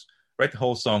would just write the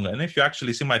whole song. And if you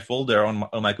actually see my folder on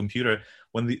my computer,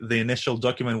 when the initial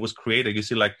document was created, you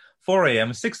see like 4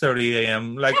 a.m., 6:30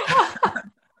 a.m., like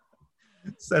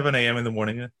 7 a.m. in the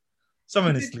morning.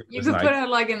 You could put out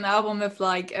like an album with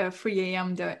like 3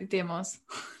 a.m. demos.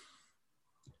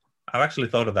 I've actually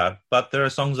thought of that, but there are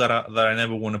songs that I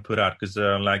never want to put out, because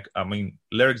they're like,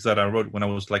 lyrics that I wrote when I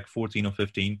was like 14 or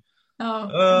 15.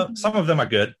 Oh. Some of them are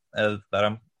good.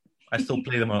 I still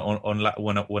play them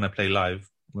when I play live.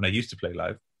 When I used to play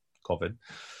live, COVID.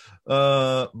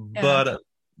 Yeah. But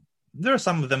there are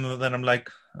some of them that I'm like,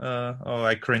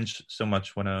 I cringe so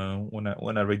much when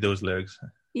I read those lyrics.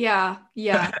 Yeah.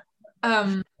 Yeah.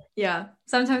 Yeah.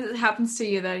 Sometimes it happens to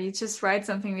you that you just write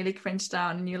something really cringe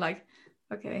down and you're like,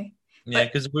 okay. Yeah,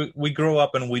 But because we grow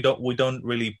up and we don't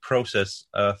really process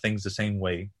things the same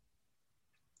way.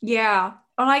 yeah.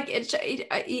 Or like it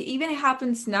even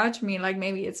happens now to me, like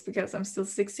maybe it's because I'm still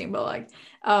 16, but like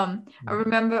I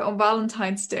remember on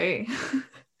Valentine's Day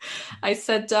I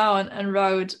sat down and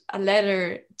wrote a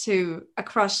letter to a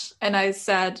crush and I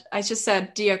just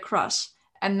said dear crush,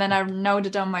 and then I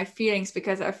noted down my feelings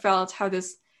because I felt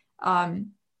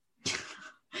um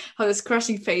how this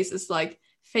crushing face is like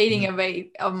fading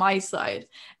away on my side.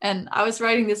 And I was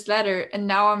writing this letter and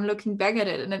now I'm looking back at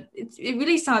it and it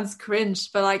really sounds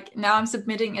cringe, but like now I'm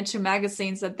submitting it to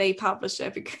magazines that they publish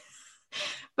it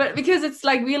because it's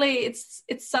like really it's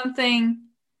something,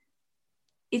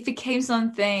 it became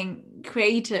something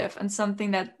creative and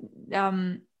something that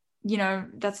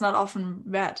that's not often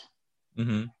read.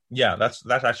 Mm-hmm. Yeah, that's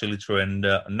actually true. And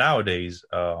nowadays,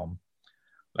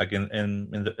 like in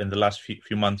the last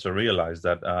few months, I realized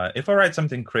that if I write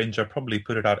something cringe, I probably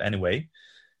put it out anyway,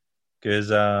 because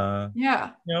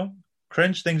Yeah.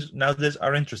 cringe things nowadays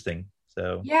are interesting.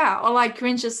 So Yeah, or like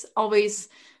cringe is always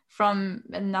from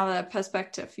another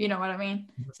perspective. You know what I mean?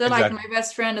 So like exactly. my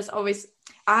best friend is always,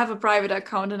 I have a private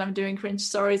account and I'm doing cringe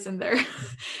stories in there.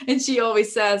 And she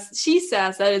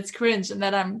says that it's cringe and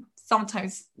that I'm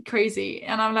sometimes crazy.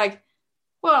 And I'm like,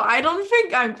 well, I don't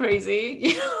think I'm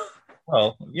crazy.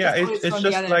 Well, yeah, It's always it's from the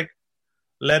just other. like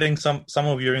letting some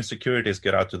of your insecurities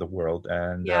get out to the world,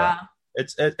 and Yeah.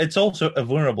 it's also a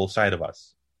vulnerable side of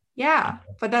us. Yeah.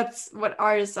 But that's what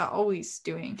artists are always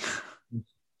doing.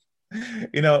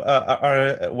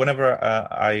 Whenever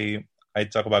I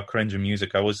talk about cringe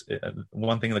music,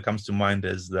 one thing that comes to mind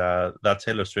is that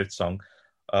Taylor Swift song,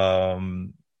 the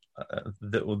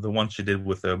one she did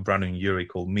with Brandon Urie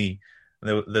called "Me."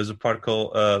 There's a part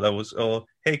called that was, "Oh,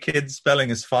 hey kids, spelling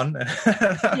is fun."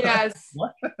 Yes.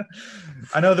 What?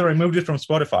 I know they removed it from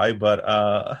Spotify,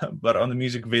 but on the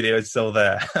music video it's still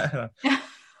there.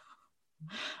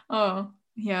 Oh,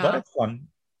 But yeah. it's fun.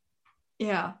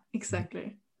 Yeah,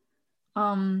 exactly.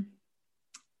 Um,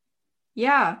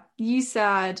 yeah, you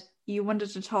said you wanted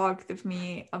to talk with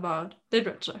me about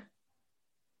literature.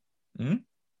 Hmm?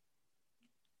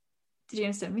 Did you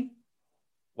understand me?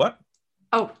 What?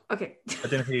 Oh, okay. I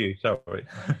didn't hear you. Sorry.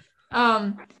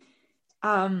 Um,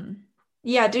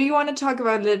 yeah, do you want to talk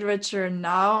about literature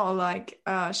now or like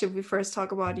should we first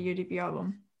talk about the UDP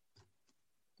album?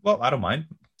 Well, I don't mind.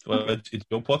 Well, Okay. it's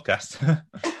your podcast.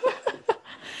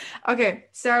 Okay,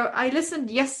 so I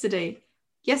listened yesterday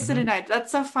Hmm. night.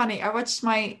 That's so funny. I watched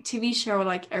my TV show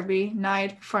like every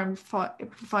night before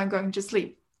I'm going to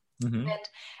sleep. Hmm.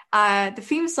 And the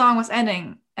theme song was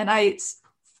ending, and I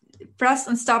pressed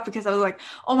and stopped because I was like,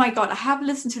 "Oh my God, I haven't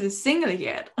listened to the single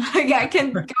yet." Like I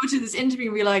can go to this interview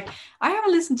and be like, "I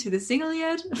haven't listened to the single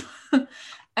yet,"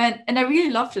 and I really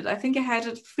loved it. I think I had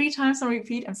it 3 times on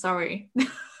repeat. I'm sorry,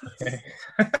 Okay.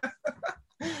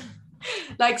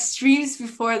 like streams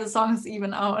before the song is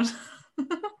even out.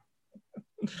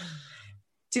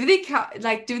 Do they count?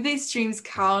 Like, do these streams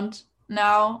count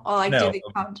now, or like, do No, they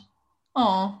count?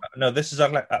 Oh, no. This is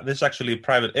actually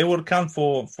private. It would count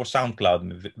for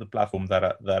SoundCloud, the platform that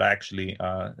I actually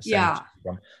send it yeah, to you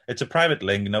from. It's a private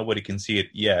link. Nobody can see it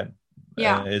yet.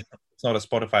 yeah, It's not a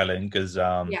Spotify link because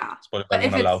yeah. Spotify But won't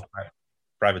if allow it's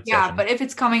private Yeah, sessions. but if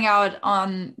it's coming out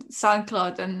on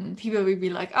SoundCloud, then people will be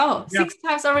like, "Oh, Yeah, 6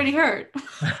 times already heard."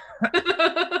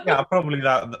 yeah. Probably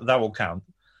that will count.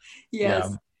 Yeah.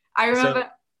 Yes, I So.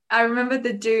 remember. I remember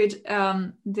the dude,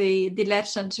 the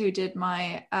legend who did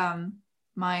my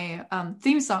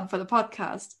theme song for the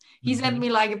podcast. He sent Mhm. me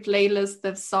like a playlist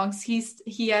of songs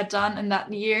he had done in that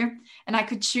year, and I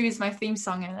could choose my theme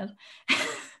song in it.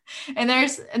 And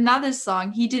there's another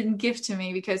song he didn't give to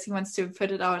me because he wants to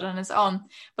put it out on his own.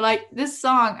 But like this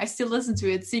song, I still listen to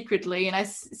it secretly, and I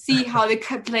see how the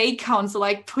play counts are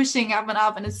like pushing up and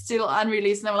up, and it's still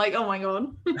unreleased. And I'm like, oh my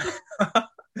God.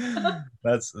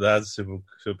 That's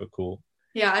super cool.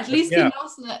 Yeah, at But least he yeah,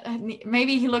 knows that.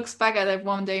 Maybe he looks back at it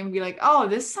one day and be like, "Oh,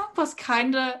 this song was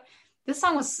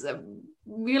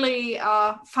really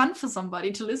fun for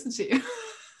somebody to listen to."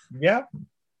 yeah.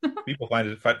 People find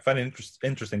it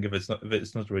interesting if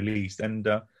it's not released, and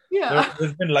Yeah.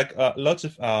 there's been like lots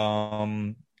of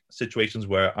situations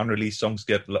where unreleased songs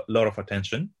get a lot of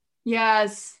attention.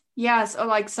 Yes. Yes, or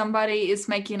like somebody is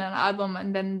making an album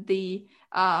and then the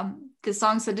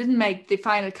songs that didn't make the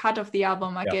final cut of the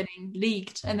album are Yeah, getting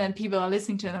leaked, and then people are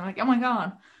listening to them like, oh my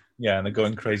God. yeah, and they're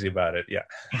going crazy about it. Yeah.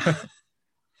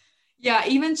 Yeah,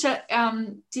 even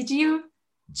did you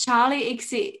Charlie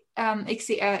Yeah.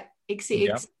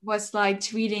 XCX was like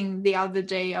tweeting the other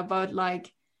day about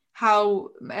like how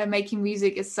making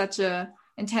music is such a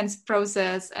intense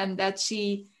process, and that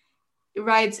she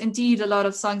writes indeed a lot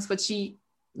of songs, but she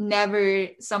never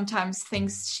sometimes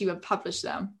thinks she will publish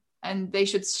them. And they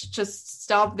should just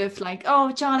stop with like,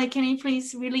 oh, Charlie, can you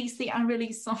please release the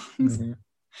unreleased songs? Hmm.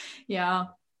 Yeah.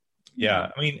 Yeah.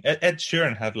 Yeah, I mean, Ed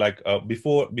Sheeran had like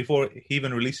before he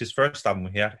even released his first album,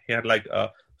 he had like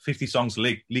 50 songs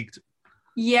leaked.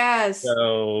 Yes.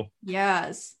 So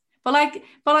Yes. But like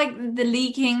the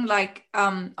leaking like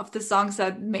of the songs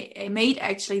that made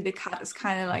actually the cut is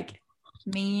kind of like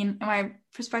mean in my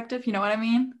perspective. You know what I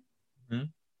mean? mhm.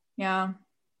 Yeah.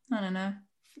 I don't know.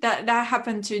 That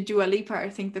happened to Dua Lipa, I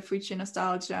think, the Future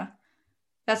Nostalgia.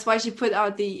 That's why she put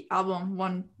out the album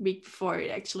 1 week before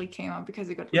it actually came out because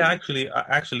it got Yeah, leaked. actually, I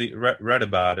actually read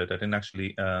about it. I didn't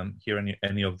actually hear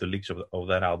any of the leaks of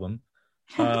that album,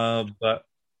 but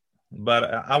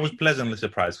I was pleasantly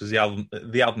surprised because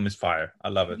the album is fire. I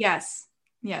love it. Yes.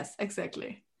 Yes,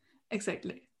 exactly.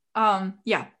 Exactly.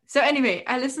 Yeah. So anyway,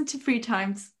 I listened to 3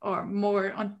 times or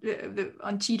more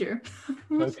on Cheater.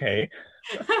 Okay.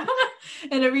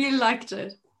 And I really liked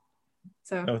it.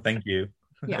 So Oh, thank you.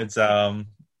 yeah. It's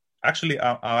actually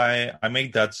I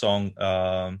made that song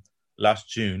last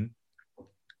June,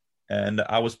 and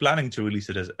I was planning to release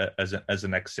it as a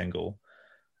next single.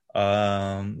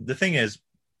 The thing is,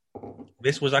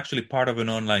 this was actually part of an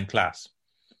online class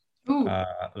Ooh.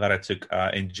 that I took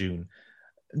in June.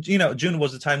 June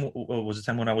was the time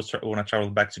when I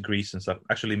traveled back to Greece and stuff.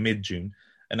 Actually, mid-June,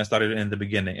 and I started in the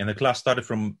beginning. And the class started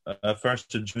from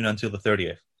 1st of June until the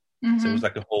 30th. So it was Mm-hmm.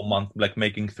 like a whole month, like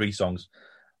making 3 songs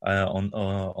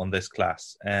on this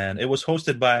class. And it was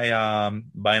hosted by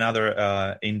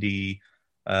another indie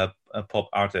pop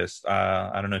artist.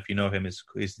 I don't know if you know him. He's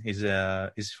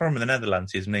from the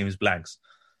Netherlands. His name is Blanks.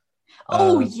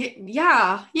 Oh Uh, yeah,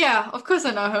 yeah, yeah. Of course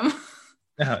I know him.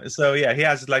 so yeah, he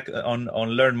has like on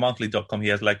learnmonthly.com. He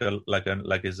has like an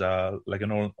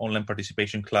online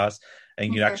participation class,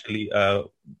 and you Okay. actually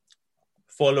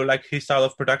follow like his style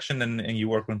of production, and you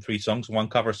work on 3 songs, 1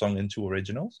 cover song and 2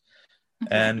 originals.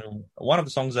 Okay. And one of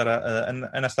the songs that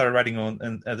I started writing on,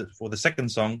 and for the second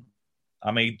song,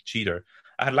 I made Cheater.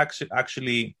 I had like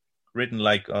actually written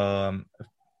like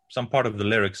some part of the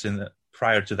lyrics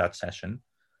prior to that session.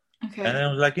 And Okay. then I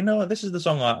was like, this is the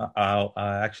song I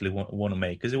actually want to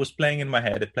make, because it was playing in my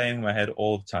head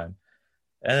all the time.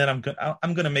 And then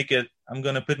I'm gonna make it. I'm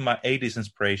gonna put my '80s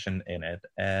inspiration in it,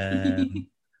 and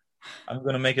I'm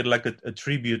gonna make it like a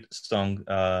tribute song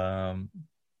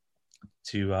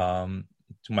to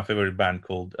my favorite band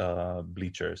called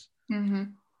Bleachers. Mm-hmm.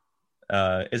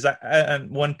 Is that and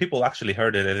when people actually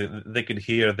heard it, they could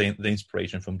hear the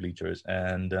inspiration from Bleachers,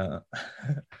 and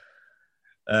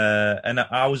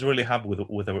I was really happy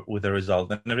with the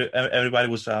result. And everybody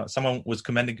was someone was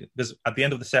commenting, because at the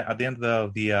end of the set, at the end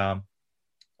of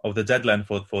the deadline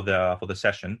for the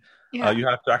session, Yeah. you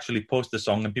have to actually post the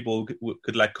song, and people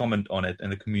could like comment on it in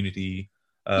the community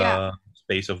Yeah.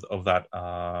 space of that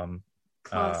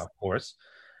Close. course.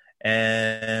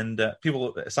 And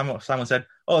someone said,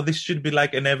 "Oh, this should be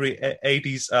like in every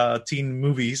 '80s teen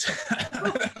movies."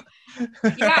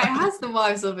 Yeah, it has the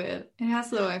vibes of it. It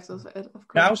has the vibes of it, of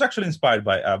Yeah, I course. was actually inspired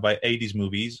by '80s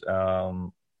movies,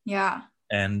 Yeah.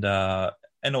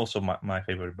 and also my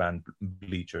favorite band,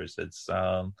 Bleachers. It's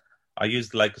I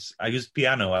used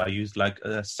piano. I used like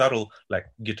subtle like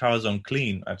guitars on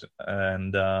clean,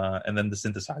 and then the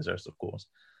synthesizers, of course,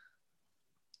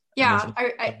 and then Yeah, some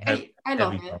I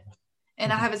love heavy it. drums.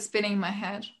 And I have it spinning in my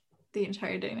head the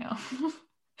entire day now.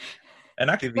 And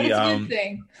actually, But it's a good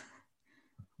thing.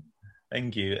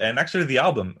 thank you. And actually, the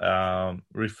album,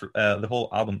 the whole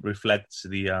album reflects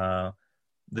the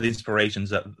inspirations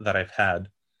that I've had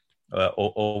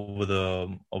over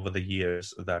the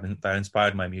years that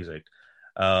inspired my music.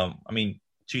 I mean,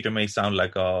 Cheater may sound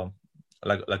like a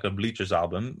Bleachers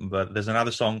album, but there's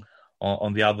another song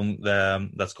on the album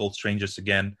that's called Strangers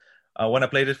Again. When I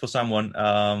played it for someone,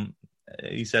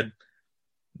 he said,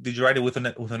 "Did you write it with a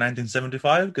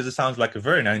 1975? Because it sounds like a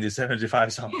very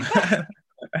 1975 song."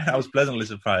 And I was pleasantly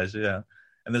surprised. Yeah.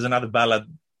 And there's another ballad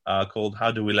called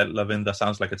 "How Do We Let Love In" that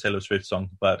sounds like a Taylor Swift song,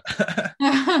 but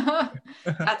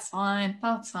That's fine.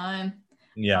 That's fine.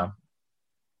 yeah.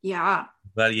 Yeah.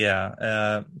 But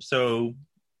yeah, so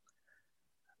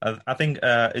I think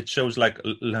it shows like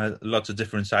lots of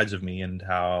different sides of me, and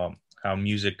how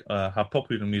music, how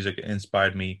popular music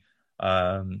inspired me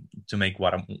to make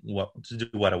what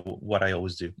I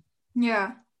always do.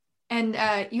 Yeah. And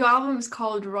your album is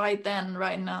called Right Then,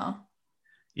 Right Now.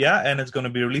 Yeah, and it's going to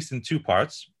be released in two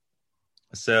parts.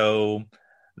 So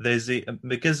there's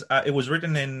because it was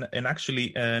written in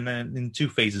actually in two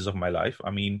phases of my life.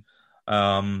 I mean,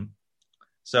 um,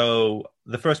 so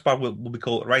the first part will be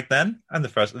called Right Then, and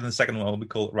the second one will be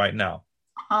called Right Now.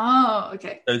 Oh,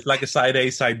 okay. So it's like a side A,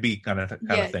 side B kind of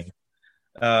Yes. thing.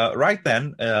 Right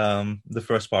Then, the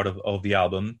first part of the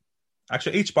album,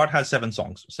 actually each part has 7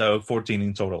 songs, so 14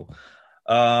 in total.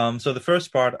 So the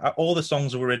first part, all the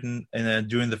songs were written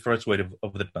during the first wave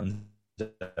of the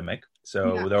pandemic.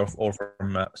 So Yeah. they're all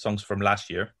from songs from last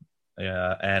year,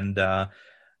 and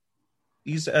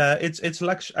it's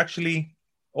like actually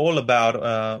all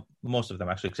about most of them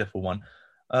actually, except for one,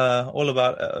 all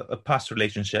about a past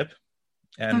relationship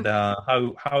and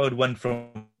Okay. how it went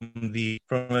from the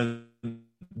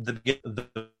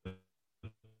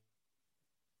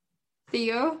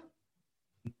Theo,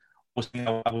 was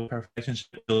our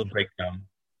relationship will break down.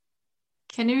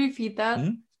 can you repeat that?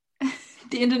 Hmm?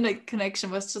 The internet connection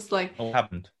was just like, What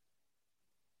happened?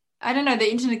 I don't know,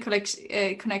 the internet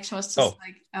connection was just Oh,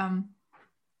 like,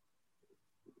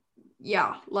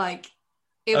 yeah, like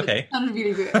it was okay. sounded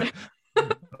really good.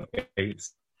 Okay.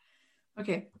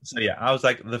 Okay. So yeah, I was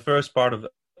like the first part of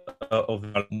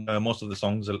most of the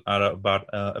songs are about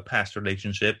a past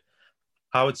relationship,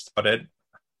 how it started,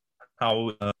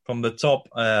 how from the top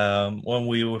when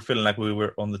we were feeling like we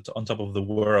were on top of the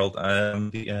world,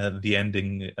 the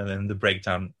ending and then the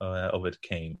breakdown of it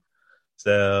came.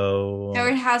 So So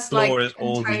it has like explores an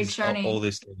entire journey. all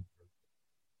these things.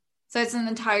 So it's an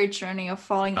entire journey of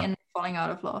falling in Yeah, and falling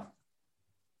out of love.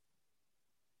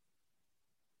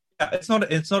 it's not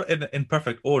in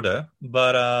perfect order,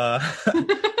 but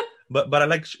but I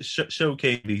like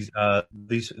showcase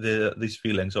these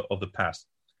feelings of the past.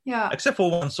 Yeah. Except for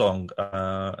one song,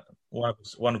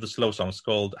 one of the slow songs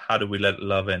called "How Do We Let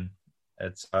Love In."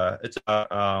 It's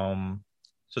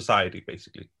society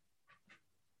basically.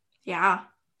 Yeah.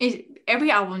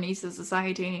 Every album needs a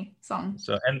society song.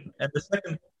 So and the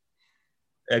second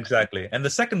exactly, and the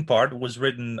second part was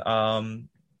written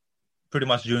pretty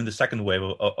much during the second wave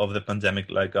of the pandemic.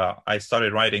 Like I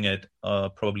started writing it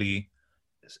probably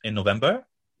in November,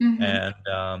 Hmm. and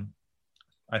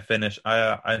I finished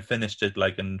it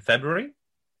like in February,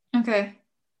 Okay.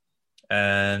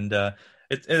 and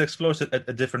it explores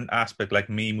a different aspect, like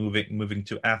me moving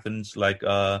to Athens, like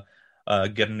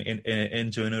getting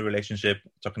into a new relationship,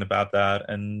 talking about that,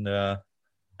 and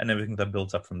everything that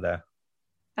builds up from there.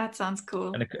 That sounds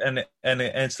cool. And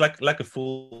it's like a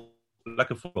full.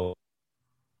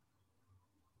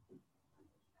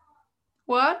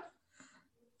 What?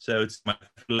 So it's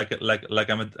like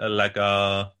I'm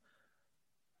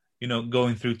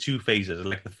going through two phases,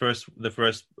 like the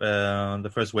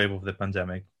first wave of the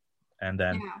pandemic, and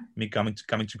then Yeah. me coming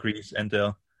to Greece and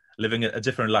living a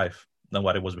different life than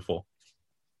what it was before.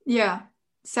 Yeah.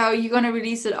 So you're gonna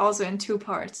release it also in two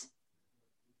parts.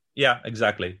 Yeah,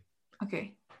 exactly.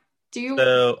 Okay. Do you?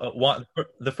 So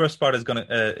the first part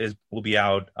will be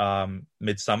out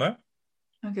midsummer,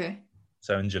 Okay.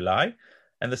 so in July,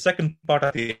 and the second part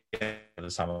at the end of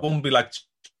the summer. It won't be like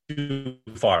too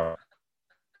far.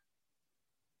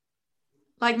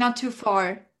 Like not too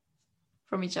far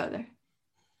from each other.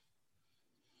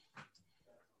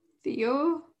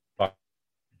 Theo?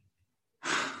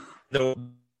 So,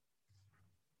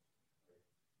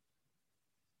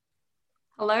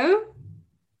 Hello?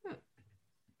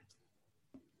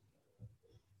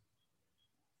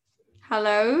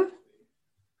 Hello?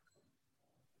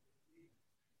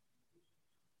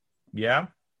 yeah,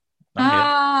 I'm here.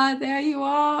 Ah, there you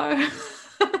are.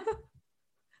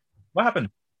 What happened?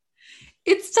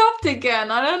 It stopped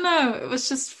again. I don't know. It was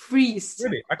just freezed.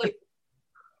 Really? Like,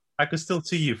 I could still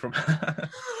see you from.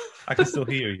 I can still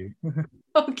hear you.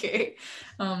 okay.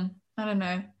 I don't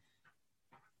know.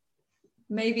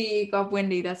 Maybe it got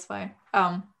windy, that's why.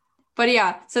 But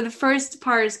yeah, so the first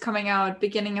part is coming out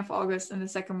beginning of August, and the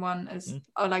second one is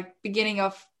like beginning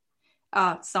of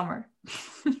summer.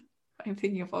 I'm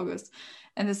thinking of August,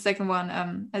 and the second one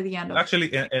at the end of. Actually,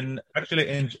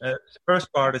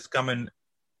 first part is coming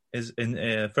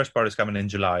in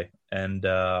July, and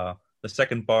the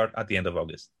second part at the end of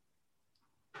August.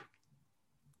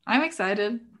 I'm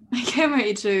excited. I can't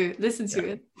wait to listen to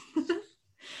it.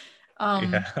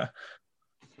 Yeah,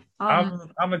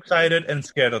 Um, I'm excited and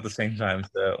scared at the same time.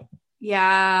 So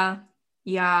yeah,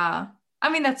 yeah. I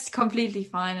mean, that's completely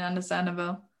fine and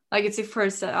understandable. Like it's your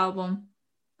first album.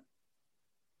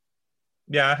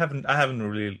 Yeah, I haven't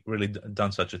really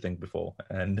done such a thing before,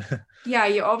 and Yeah,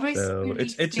 you always so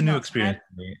release it's a new singles, right? experience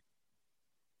for me.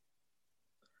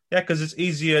 Yeah, because it's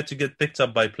easier to get picked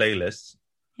up by playlists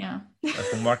Yeah.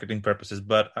 for marketing purposes.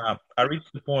 But I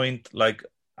reached the point, like,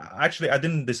 actually, I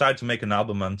didn't decide to make an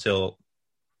album until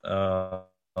uh,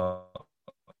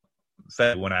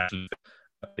 February, when I actually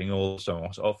writing all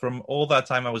songs. So from all that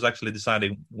time, I was actually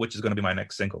deciding which is going to be my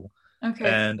next single. Okay.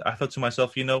 And I thought to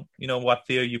myself, you know what,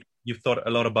 Theo, you've thought a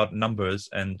lot about numbers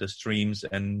and the streams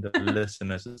and the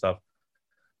listeners and stuff.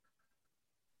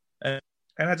 And,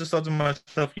 and I just thought to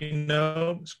myself,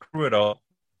 screw it all.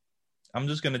 I'm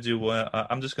just gonna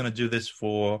do this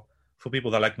for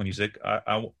people that like my music.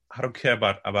 I don't care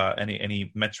about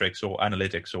any metrics or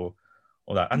analytics or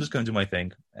all that. I'm just gonna do my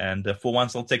thing, and for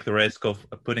once, I'll take the risk of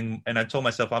putting. And I told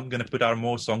myself I'm gonna put out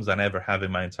more songs than I ever have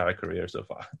in my entire career so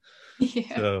far.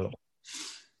 Yeah. So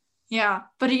Yeah,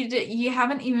 but you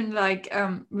haven't even like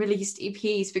released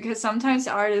EPs, because sometimes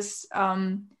artists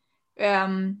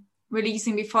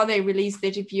releasing before they release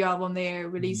their debut album, they're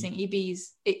releasing EPs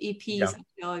yeah.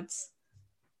 until it's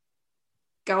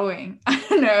going. I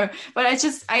don't know, but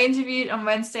I interviewed on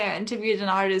Wednesday. I interviewed an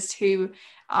artist who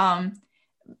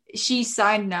she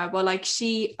signed now, but like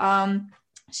she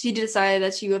decided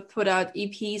that she would put out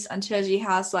EPs until she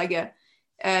has like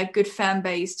a good fan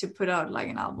base to put out like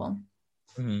an album.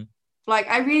 Mm-hmm. Like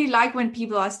I really like when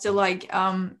people are still like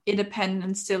independent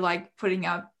and still like putting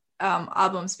out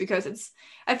albums, because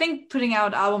I think putting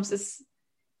out albums is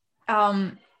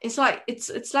it's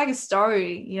like a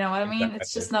story, you know what I mean?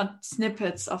 It's Exactly. just not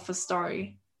snippets of a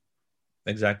story.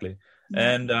 Exactly.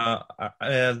 Yeah.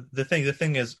 And the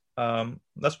thing is,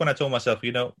 that's when I told myself,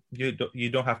 you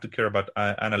don't have to care about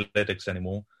analytics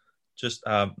anymore. Just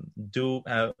do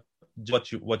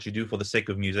what you do for the sake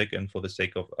of music and for the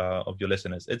sake of your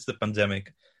listeners. It's the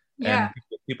pandemic, Yeah. and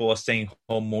people are staying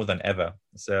home more than ever.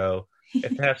 So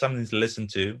if they have something to listen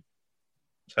to,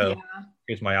 so Yeah.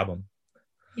 here's my album.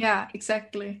 Yeah,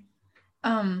 exactly.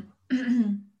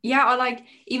 Yeah, or like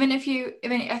even I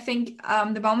think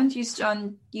the moment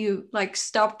you like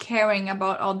stop caring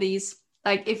about all these,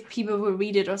 like if people will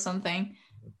read it or something,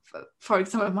 for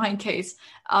example in my case,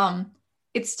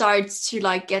 it starts to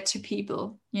like get to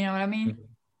people, you know what I mean? Mhm.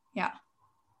 Yeah.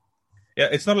 Yeah,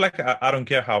 it's not like I don't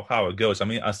care how it goes. I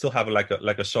mean, I still have like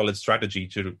a solid strategy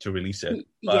to release it,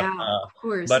 but Yeah, of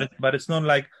course. but it's not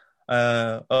like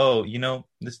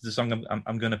this is the song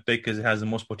I'm gonna pick because it has the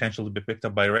most potential to be picked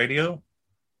up by radio.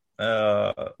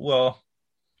 Well,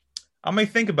 I may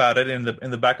think about it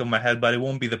in the back of my head, but it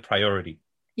won't be the priority.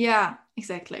 Yeah,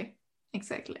 exactly.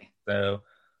 So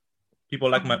people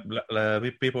like my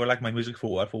Um, people like my music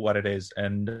for what it is,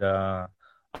 and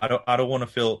I don't want to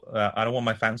feel I don't want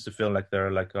my fans to feel like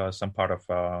they're like some part of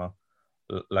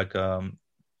like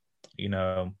you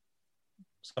know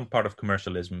some part of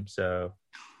commercialism. So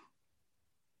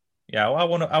yeah,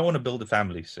 well, I want to build a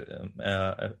family, so,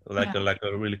 yeah. like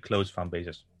a really close fan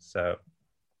basis. So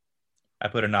I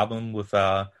put an album with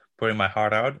putting my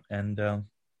heart out, and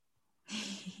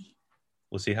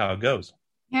we'll see how it goes.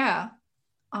 Yeah.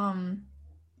 Um,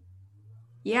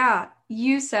 yeah,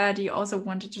 you said you also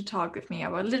wanted to talk with me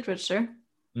about literature,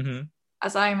 Mm-hmm.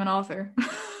 as I am an author.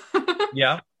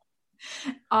 Yeah,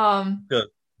 um, good.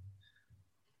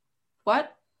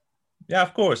 what? Yeah,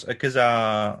 of course, because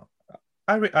I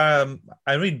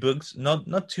read books,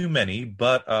 not too many,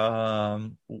 but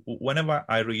whenever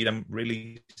I read, I'm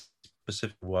really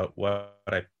specific what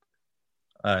I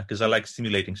because I like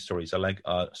stimulating stories. I like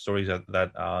stories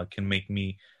that can make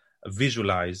me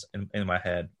visualize in my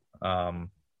head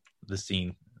the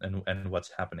scene and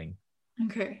what's happening.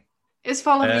 Okay. Is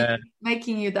Follow Me And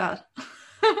making you that?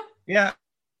 yeah,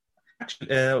 actually,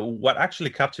 what actually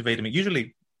captivated me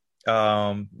usually,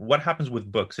 what happens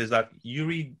with books is that you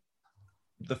read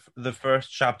the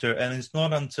first chapter, and it's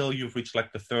not until you've reached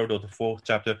like the third or the fourth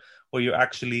chapter where you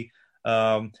actually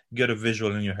get a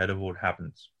visual in your head of what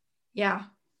happens. Yeah.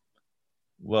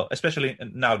 Well, especially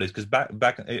nowadays, because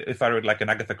back if I read like an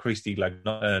Agatha Christie like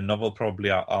novel, probably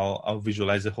I'll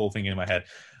visualize the whole thing in my head.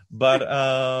 But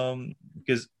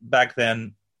because back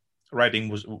then writing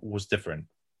was different.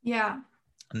 Yeah.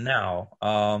 Now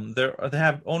there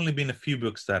have only been a few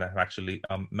books that have actually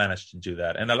managed to do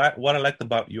that, and what I liked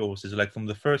about yours is like from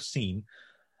the first scene,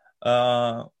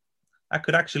 uh, I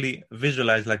could actually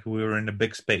visualize like we were in a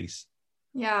big space.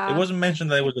 It Yeah. wasn't mentioned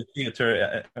that it was a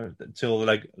theater till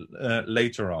like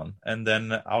later on, and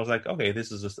then I was like, okay,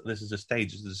 this is a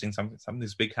stage. This is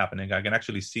something's big happening. I can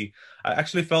actually see. I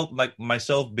actually felt like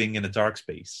myself being in a dark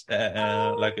space,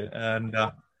 like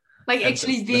Like and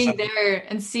actually being something. there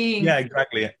and seeing. Yeah,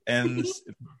 exactly, and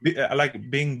like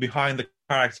being behind the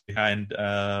character behind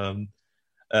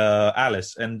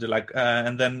Alice, and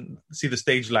and then see the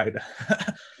stage light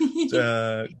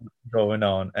going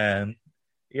on, and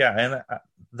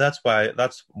that's what I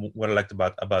liked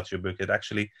about your book. It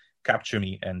actually captured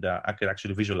me, and I could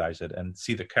actually visualize it and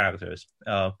see the characters,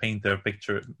 paint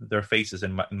their faces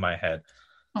in my head.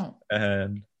 Oh,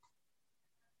 And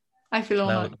I feel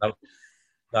honored.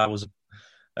 That was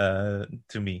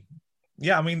to me.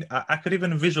 Yeah, I mean, I could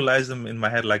even visualize them in my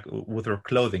head, like with their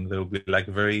clothing. They would be like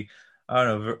very, I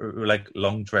don't know, like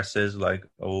long dresses,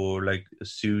 or like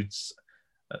suits.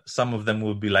 Some of them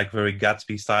would be like very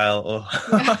Gatsby style, or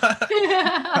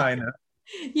kind of.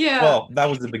 Yeah. Well, that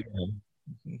was the beginning.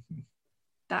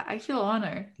 That I feel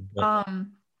honored.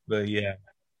 But yeah,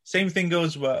 same thing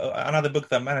goes. Another book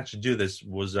that managed to do this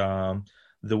was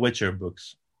the Witcher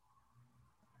books.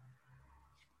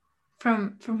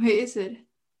 From who is it?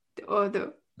 Or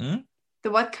the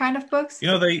what kind of books?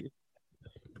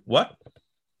 What?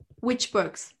 Which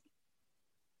books?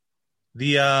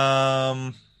 The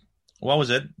what was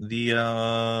it? The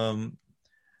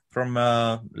from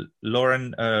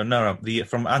Lauren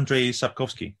from Andrei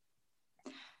Sapkowski.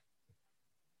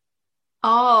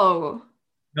 Oh.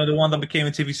 No, the one that became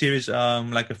a TV series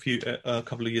like a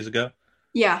couple of years ago.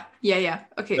 Yeah.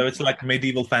 Okay. So it's like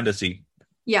medieval fantasy.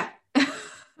 Yeah.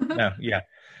 Yeah.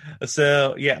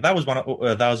 So yeah, that was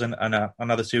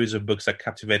another series of books that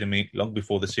captivated me long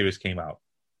before the series came out.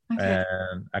 Okay.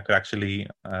 And I could actually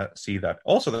see that.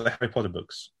 Also, the Harry Potter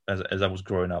books, as I was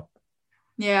growing up.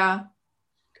 Yeah.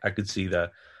 I could see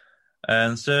that.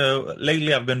 And so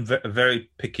lately I've been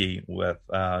very picky with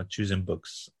choosing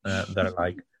books that I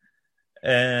like.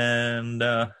 And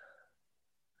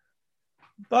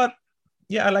but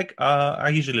yeah, I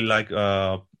usually like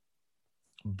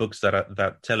books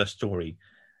that tell a story,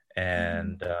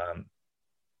 and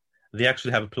they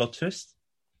actually have a plot twist.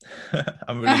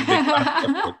 I'm really big fan of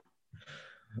plot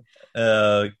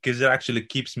twist. Because it actually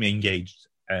keeps me engaged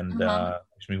and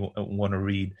makes me want to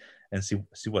read and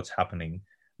see what's happening.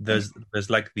 There's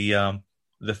like the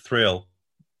thrill.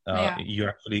 You're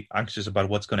actually anxious about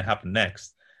what's going to happen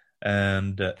next,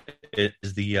 and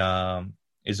is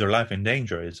their life in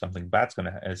danger? Is something bad going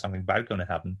to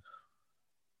happen?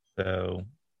 So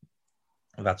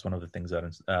that's one of the things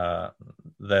that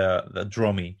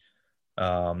draw me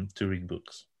to read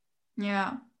books.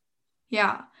 Yeah.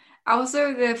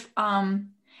 Also,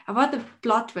 about the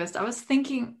plot twist, I was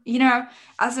thinking,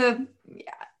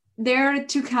 there are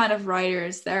two kind of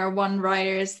writers. There are one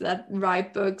writers that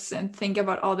write books and think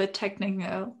about all the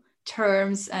technical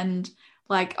terms and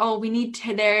like, oh, we need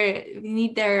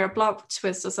their plot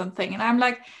twist or something. And I'm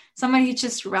like somebody who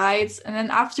just writes, and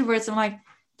then afterwards I'm like,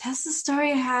 does the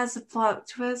story has a plot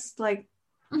twist? Like,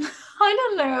 I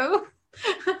don't know.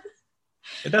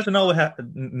 It doesn't always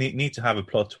need to have a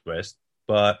plot twist,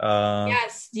 but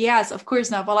yes, of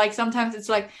course not. But like sometimes it's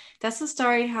like, does the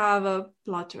story have a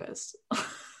plot twist?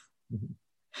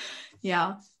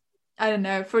 Yeah, I don't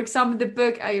know. For example, the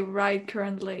book I write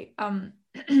currently,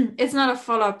 it's not a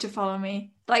follow-up to Follow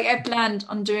Me. Like I planned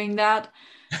on doing that,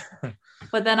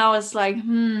 but then I was like,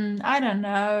 I don't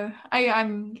know.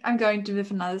 I'm going to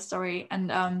with another story, and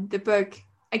the book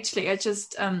actually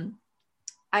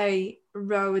I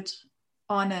wrote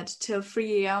on it till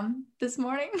 3 a.m. this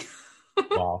morning.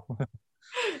 Wow.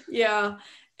 Yeah,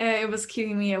 it was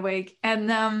keeping me awake. And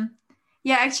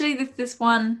actually this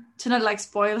one, to not like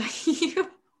spoil you,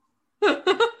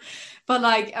 but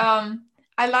like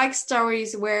I like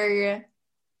stories where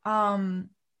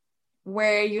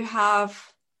you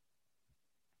have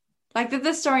like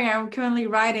the story I'm currently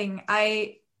writing.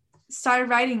 I started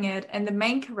writing it, and the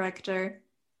main character,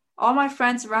 all my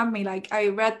friends around me, like I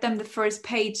read them the first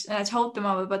page and I told them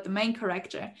all about the main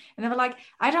character, and they were like,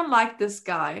 I don't like this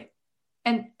guy,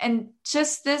 and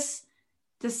just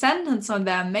the sentence on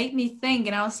them made me think,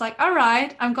 and I was like, all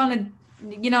right, I'm gonna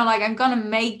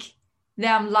make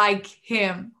them like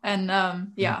him. And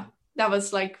that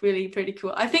was like really pretty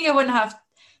cool. I think I wouldn't have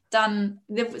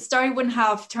the story wouldn't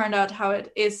have turned out how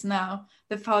it is now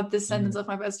without the sentence of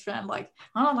my best friend, like,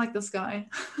 I don't like this guy.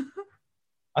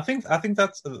 I think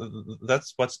that's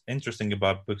what's interesting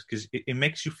about books, because it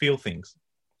makes you feel things.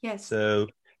 Yes. So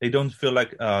they don't feel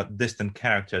like distant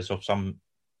characters of some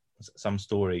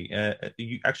story.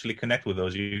 You actually connect with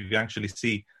those. You actually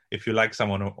see if you like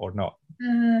someone or not.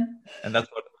 Mm-hmm. And that's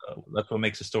what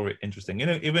makes a story interesting.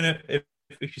 Even if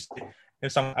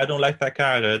I don't like that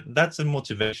character, that's a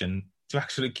motivation to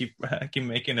actually keep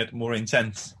making it more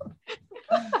intense.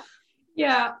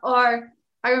 Yeah. Or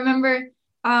I remember,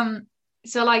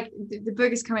 so like the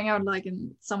book is coming out like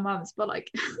in some months, but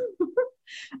like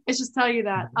I should tell you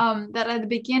that. That at the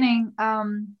beginning,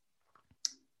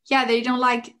 they don't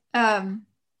like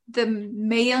the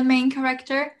male main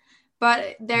character,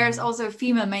 but there's also a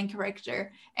female main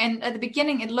character. And at the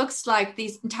beginning, it looks like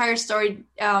this entire story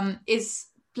is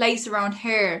placed around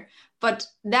her, but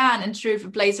then in truth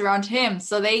it plays around him.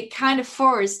 So they kind of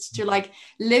forced to like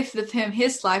live with him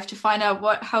his life to find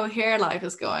out how her life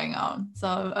is going on.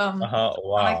 So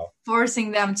like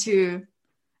forcing them to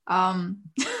to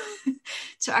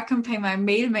accompany my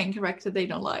male main character they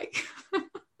don't like.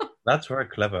 That's very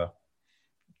clever.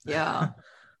 Yeah.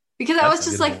 Because I was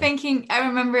just like thinking, I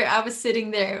remember I was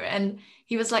sitting there and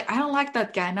he was like, I don't like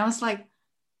that guy. And I was like,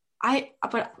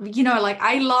 but you know, like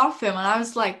I love him. And I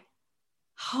was like,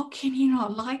 how can you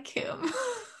not like him?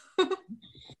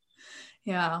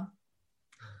 Yeah.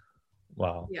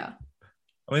 Wow. Yeah.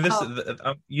 I mean,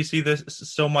 you see, there's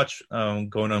so much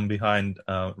going on behind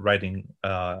writing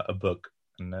a book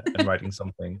and writing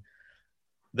something.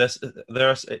 There's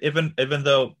even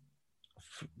though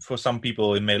for some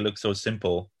people it may look so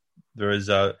simple, there is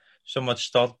so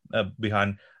much thought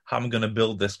behind how I'm going to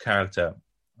build this character.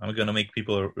 I'm going to make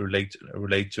people relate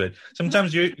to it.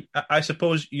 Sometimes I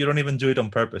suppose you don't even do it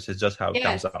on purpose. It's just how it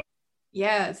comes out.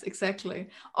 Yes, exactly.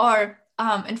 Or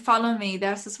in Follow Me,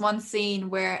 there's this one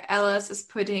scene where Alice is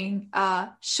putting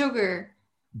sugar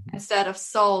instead of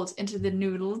salt into the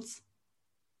noodles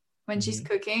when she's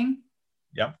cooking.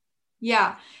 Yeah.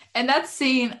 Yeah. And that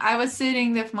scene, I was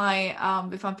sitting with my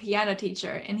piano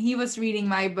teacher, and he was reading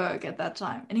my book at that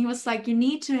time. And he was like, you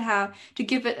need to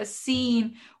give it a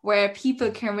scene where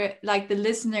people can, like the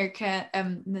listener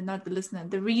can, not the listener,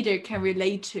 the reader can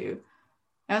relate to.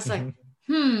 I was like,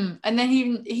 And then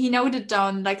he noted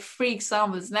down like 3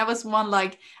 examples. And that was one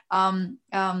like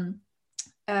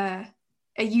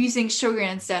using sugar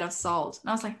instead of salt. And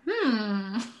I was like,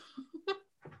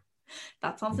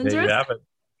 that sounds interesting. There you have it.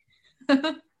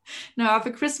 No, I have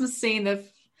a Christmas scene of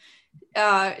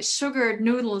sugared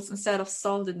noodles instead of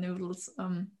salted noodles.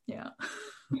 Yeah.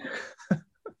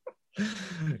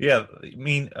 Yeah, I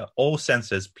mean, all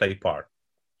senses play part.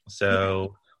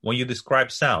 So when you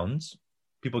describe sounds,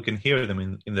 people can hear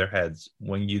them in their heads.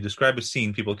 When you describe a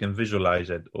scene, people can visualize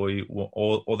it, or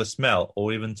the smell,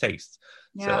 or even taste.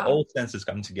 Yeah. So all senses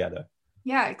come together.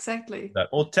 Yeah, exactly.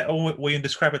 Or when you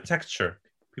describe a texture,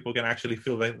 people can actually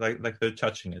feel like they're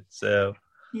touching it. So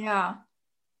yeah.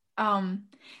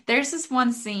 There's this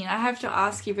one scene I have to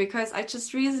ask you, because I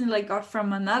just recently got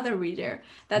from another reader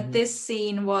that this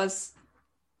scene was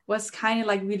kind of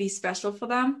like really special for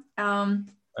them.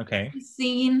 Okay.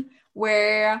 Scene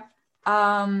where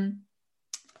Joachim.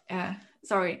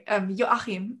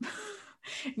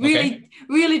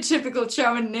 Really typical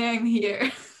German name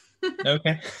here.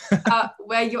 Okay.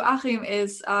 Where Joachim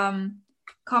is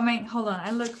coming. Hold on,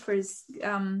 I look for his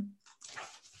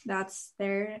that's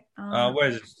there. Where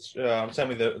is it? Send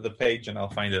me the page and I'll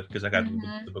find it, because I got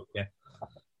the book. Yeah.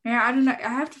 Yeah, I don't know. I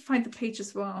have to find the page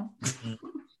as well.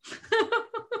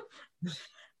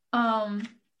 Oh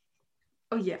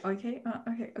yeah. Okay.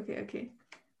 Okay.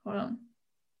 Hold on.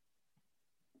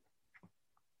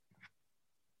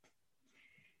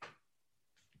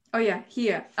 Oh yeah,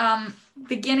 here.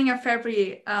 Beginning of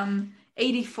February.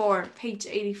 84, page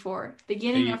 84.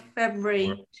 Beginning of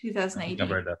February 2018.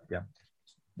 I read that. Yeah.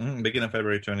 Beginning of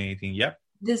February 2018. Yep.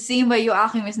 The scene where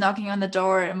Joachim is knocking on the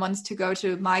door and wants to go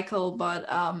to Michael, but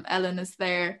Ellen is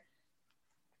there.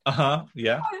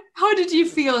 Yeah. How did you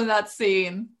feel in that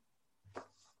scene?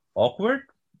 Awkward.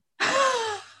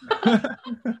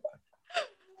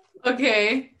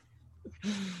 Okay.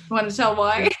 You want to tell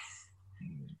why?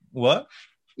 What?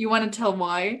 You want to tell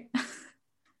why?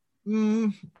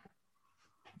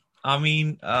 I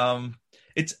mean,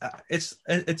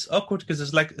 it's awkward because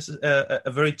it's like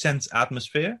a very tense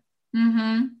atmosphere,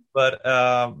 but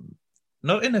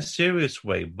not in a serious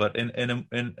way, but in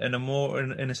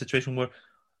a situation where,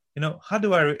 you know, how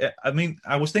do I mean,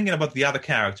 I was thinking about the other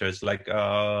characters like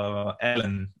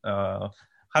Ellen. I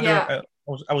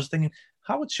was thinking,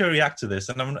 how would she react to this?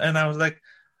 And I was like,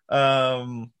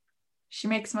 she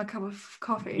makes him a cup of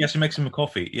coffee. Yeah, she makes him a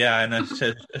coffee. Yeah, and I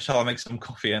said, shall I make some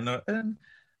coffee? And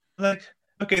like,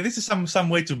 okay, this is some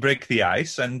way to break the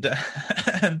ice and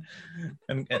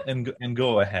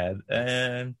go ahead.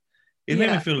 And it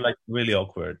made me feel like really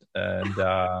awkward. And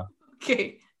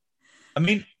okay. I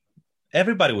mean,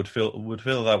 everybody would feel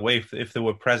that way if they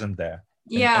were present there.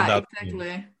 Yeah,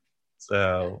 exactly.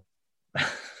 So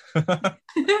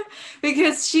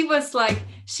Because she was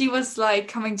like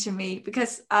coming to me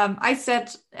because I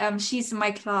said she's in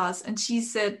my class, and she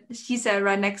said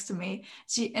right next to me.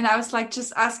 And I was like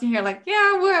just asking her like,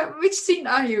 yeah, which scene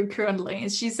are you currently?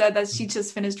 And she said that she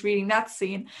just finished reading that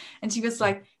scene, and she was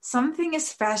like, something is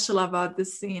special about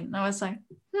this scene. And I was like,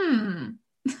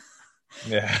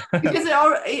 Yeah. because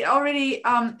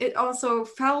it also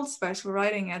felt special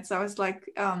writing it. So I was like,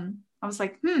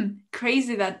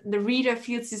 crazy that the reader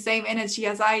feels the same energy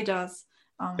as I does.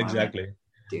 Exactly.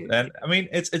 Dude. And I mean,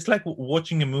 it's like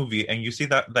watching a movie and you see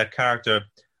that character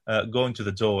going to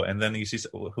the door, and then you see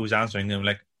who's answering, and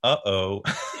like, uh-oh.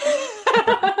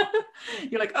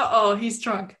 You're like, uh-oh, he's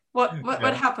drunk.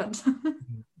 What happened?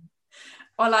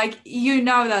 Or like, you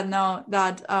know that now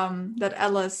that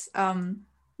Alice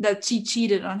that she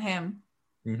cheated on him,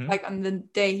 like on the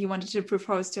day he wanted to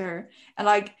propose to her, and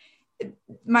like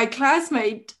my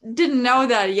classmate didn't know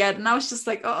that yet, and I was just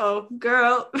like, uh-oh,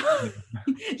 girl.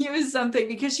 You was something,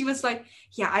 because she was like,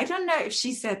 yeah, I don't know if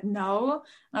she said no, and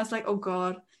I was like, oh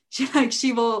god,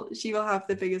 she will have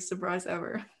the biggest surprise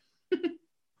ever.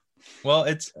 Well,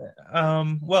 it's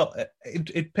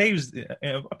it paves.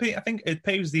 I think it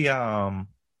paves the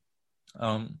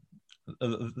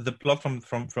plot from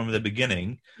the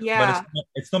beginning. Yeah. But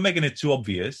it's not making it too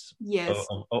obvious. Yes.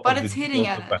 Of But the it's hitting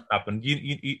details at of it. what happened.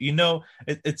 You know,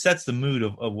 it sets the mood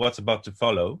of what's about to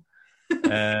follow.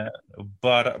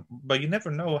 But you never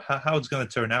know how it's going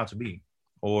to turn out to be,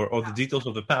 or the details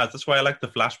of the past. That's why I like the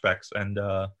flashbacks and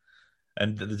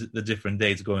the different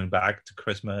dates going back to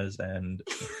Christmas and.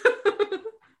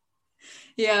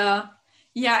 Yeah,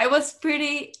 it was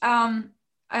pretty. The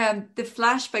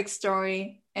flashback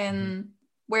story, and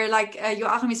where like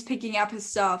Joachim is picking up his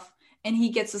stuff and he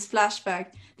gets his flashback.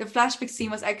 The flashback scene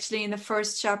was actually in the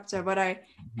first chapter, but I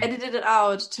edited it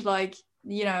out to like,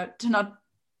 to not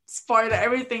spoil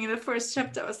everything in the first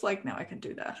chapter. I was like, no, I can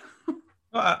do that.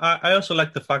 I also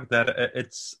like the fact that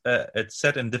it's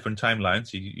set in different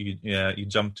timelines. You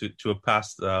jump to a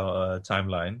past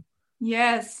timeline.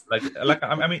 Yes.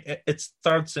 I mean, it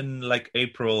starts in like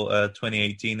April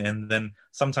 2018, and then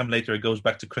sometime later it goes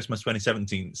back to Christmas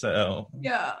 2017. So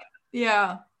yeah.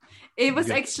 It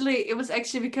was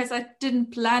actually because I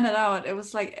didn't plan it out. It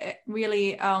was like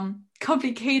really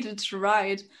complicated to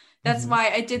write. That's why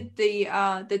I did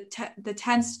the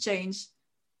tense change,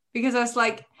 because I was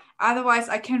like, otherwise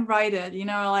I can write it.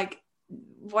 Like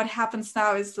what happens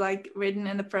now is like written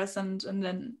in the present, and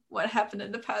then what happened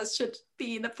in the past should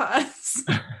be in the past.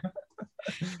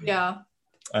 Yeah.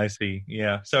 I see.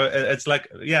 Yeah. So it's like,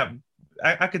 yeah,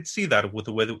 I could see that with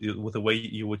the way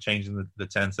you were changing the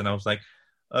tense, and I was like,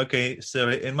 okay, so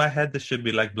in my head this should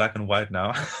be like black and white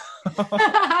now.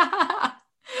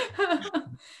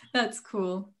 That's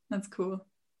cool.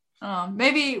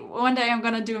 Maybe one day I'm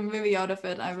gonna do a movie out of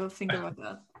it. I will think about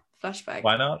that. Flashback.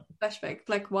 Why not? Flashback,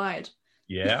 black white.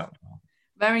 Yeah.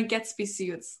 Wearing Gatsby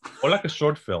suits. Or like a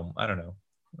short film. I don't know.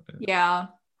 Yeah,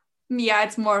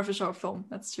 it's more of a short film.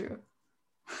 That's true.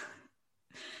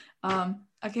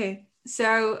 Okay,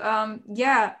 so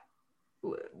yeah,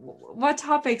 what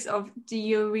topics do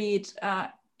you read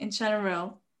in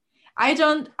general? I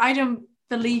don't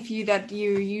believe you that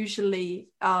you usually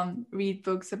read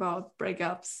books about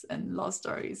breakups and love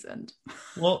stories and.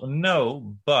 Well,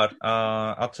 no, but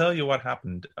I'll tell you what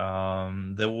happened.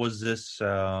 There was this.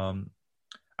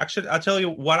 Actually, I'll tell you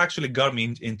what actually got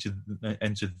me into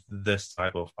this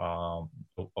type of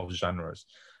genres.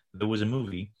 There was a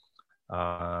movie.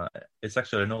 It's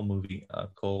actually an old movie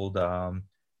called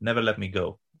Never Let Me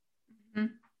Go. Mm-hmm.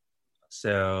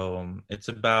 So it's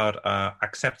about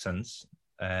acceptance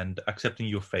and accepting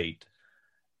your fate.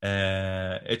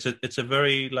 It's a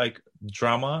very like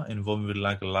drama involving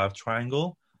like a love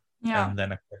triangle, and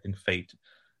then accepting fate.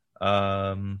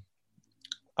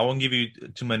 I won't give you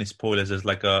too many spoilers. There's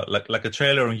like a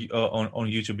trailer on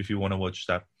YouTube if you want to watch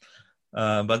that.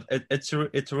 But it's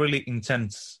a really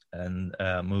intense and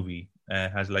movie. It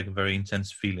has like very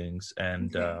intense feelings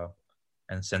and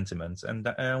sentiments. And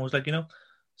I was like,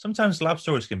 sometimes love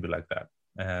stories can be like that.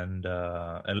 And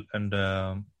I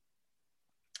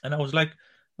was like,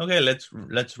 okay, let's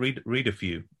read a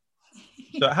few.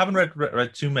 So I haven't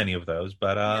read too many of those,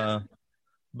 but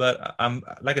I'm,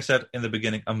 like I said in the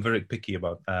beginning, I'm very picky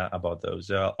about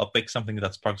those. I'll pick something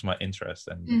that sparks my interest.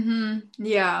 And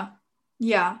yeah.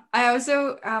 I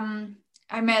also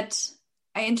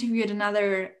I interviewed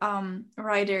another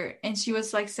writer, and she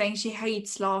was like saying she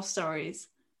hates love stories,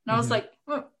 and I was like,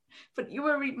 but you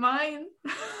will read mine.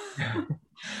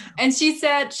 And she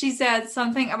said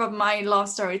something about my love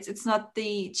stories. It's not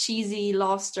the cheesy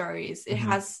love stories. It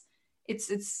has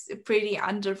it's pretty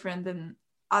different than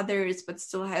others, but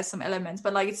still has some elements.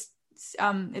 But like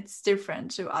it's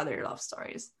different to other love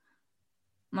stories.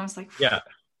 And I was like, yeah,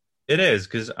 it is,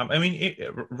 because I mean,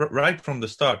 right from the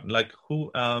start, like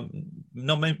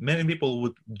not many people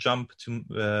would jump to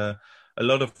a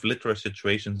lot of literary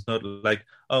situations, not like,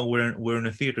 oh, we're in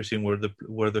a theater scene where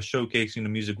they're showcasing the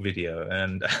music video,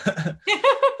 and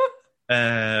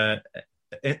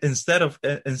instead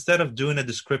of doing a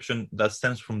description that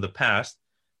stems from the past,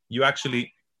 you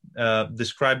actually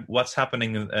describe what's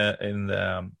happening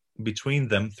in between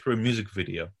them through a music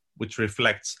video, which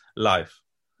reflects life.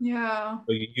 Yeah.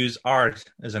 So you use art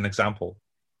as an example.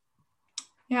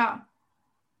 Yeah.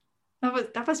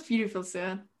 That was beautiful,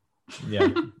 sir. Yeah.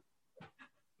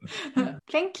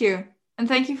 Thank you. And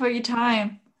thank you for your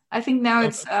time. I think now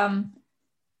it's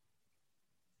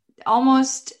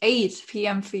almost 8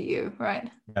 p.m. for you, right?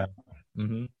 Yeah.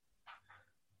 Mm-hmm.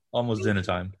 Almost dinner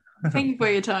time. Thank you for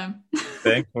your time.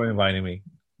 Thanks for inviting me.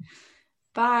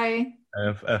 Bye.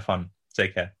 Have fun.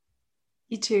 Take care.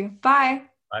 You too. Bye.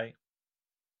 Bye.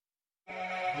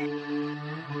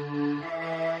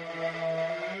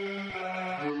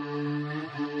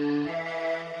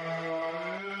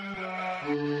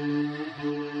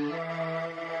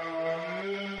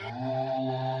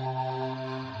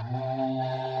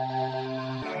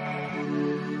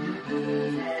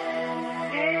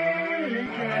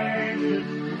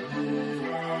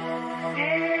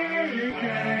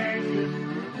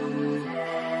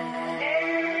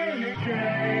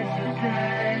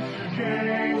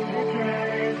 Energize.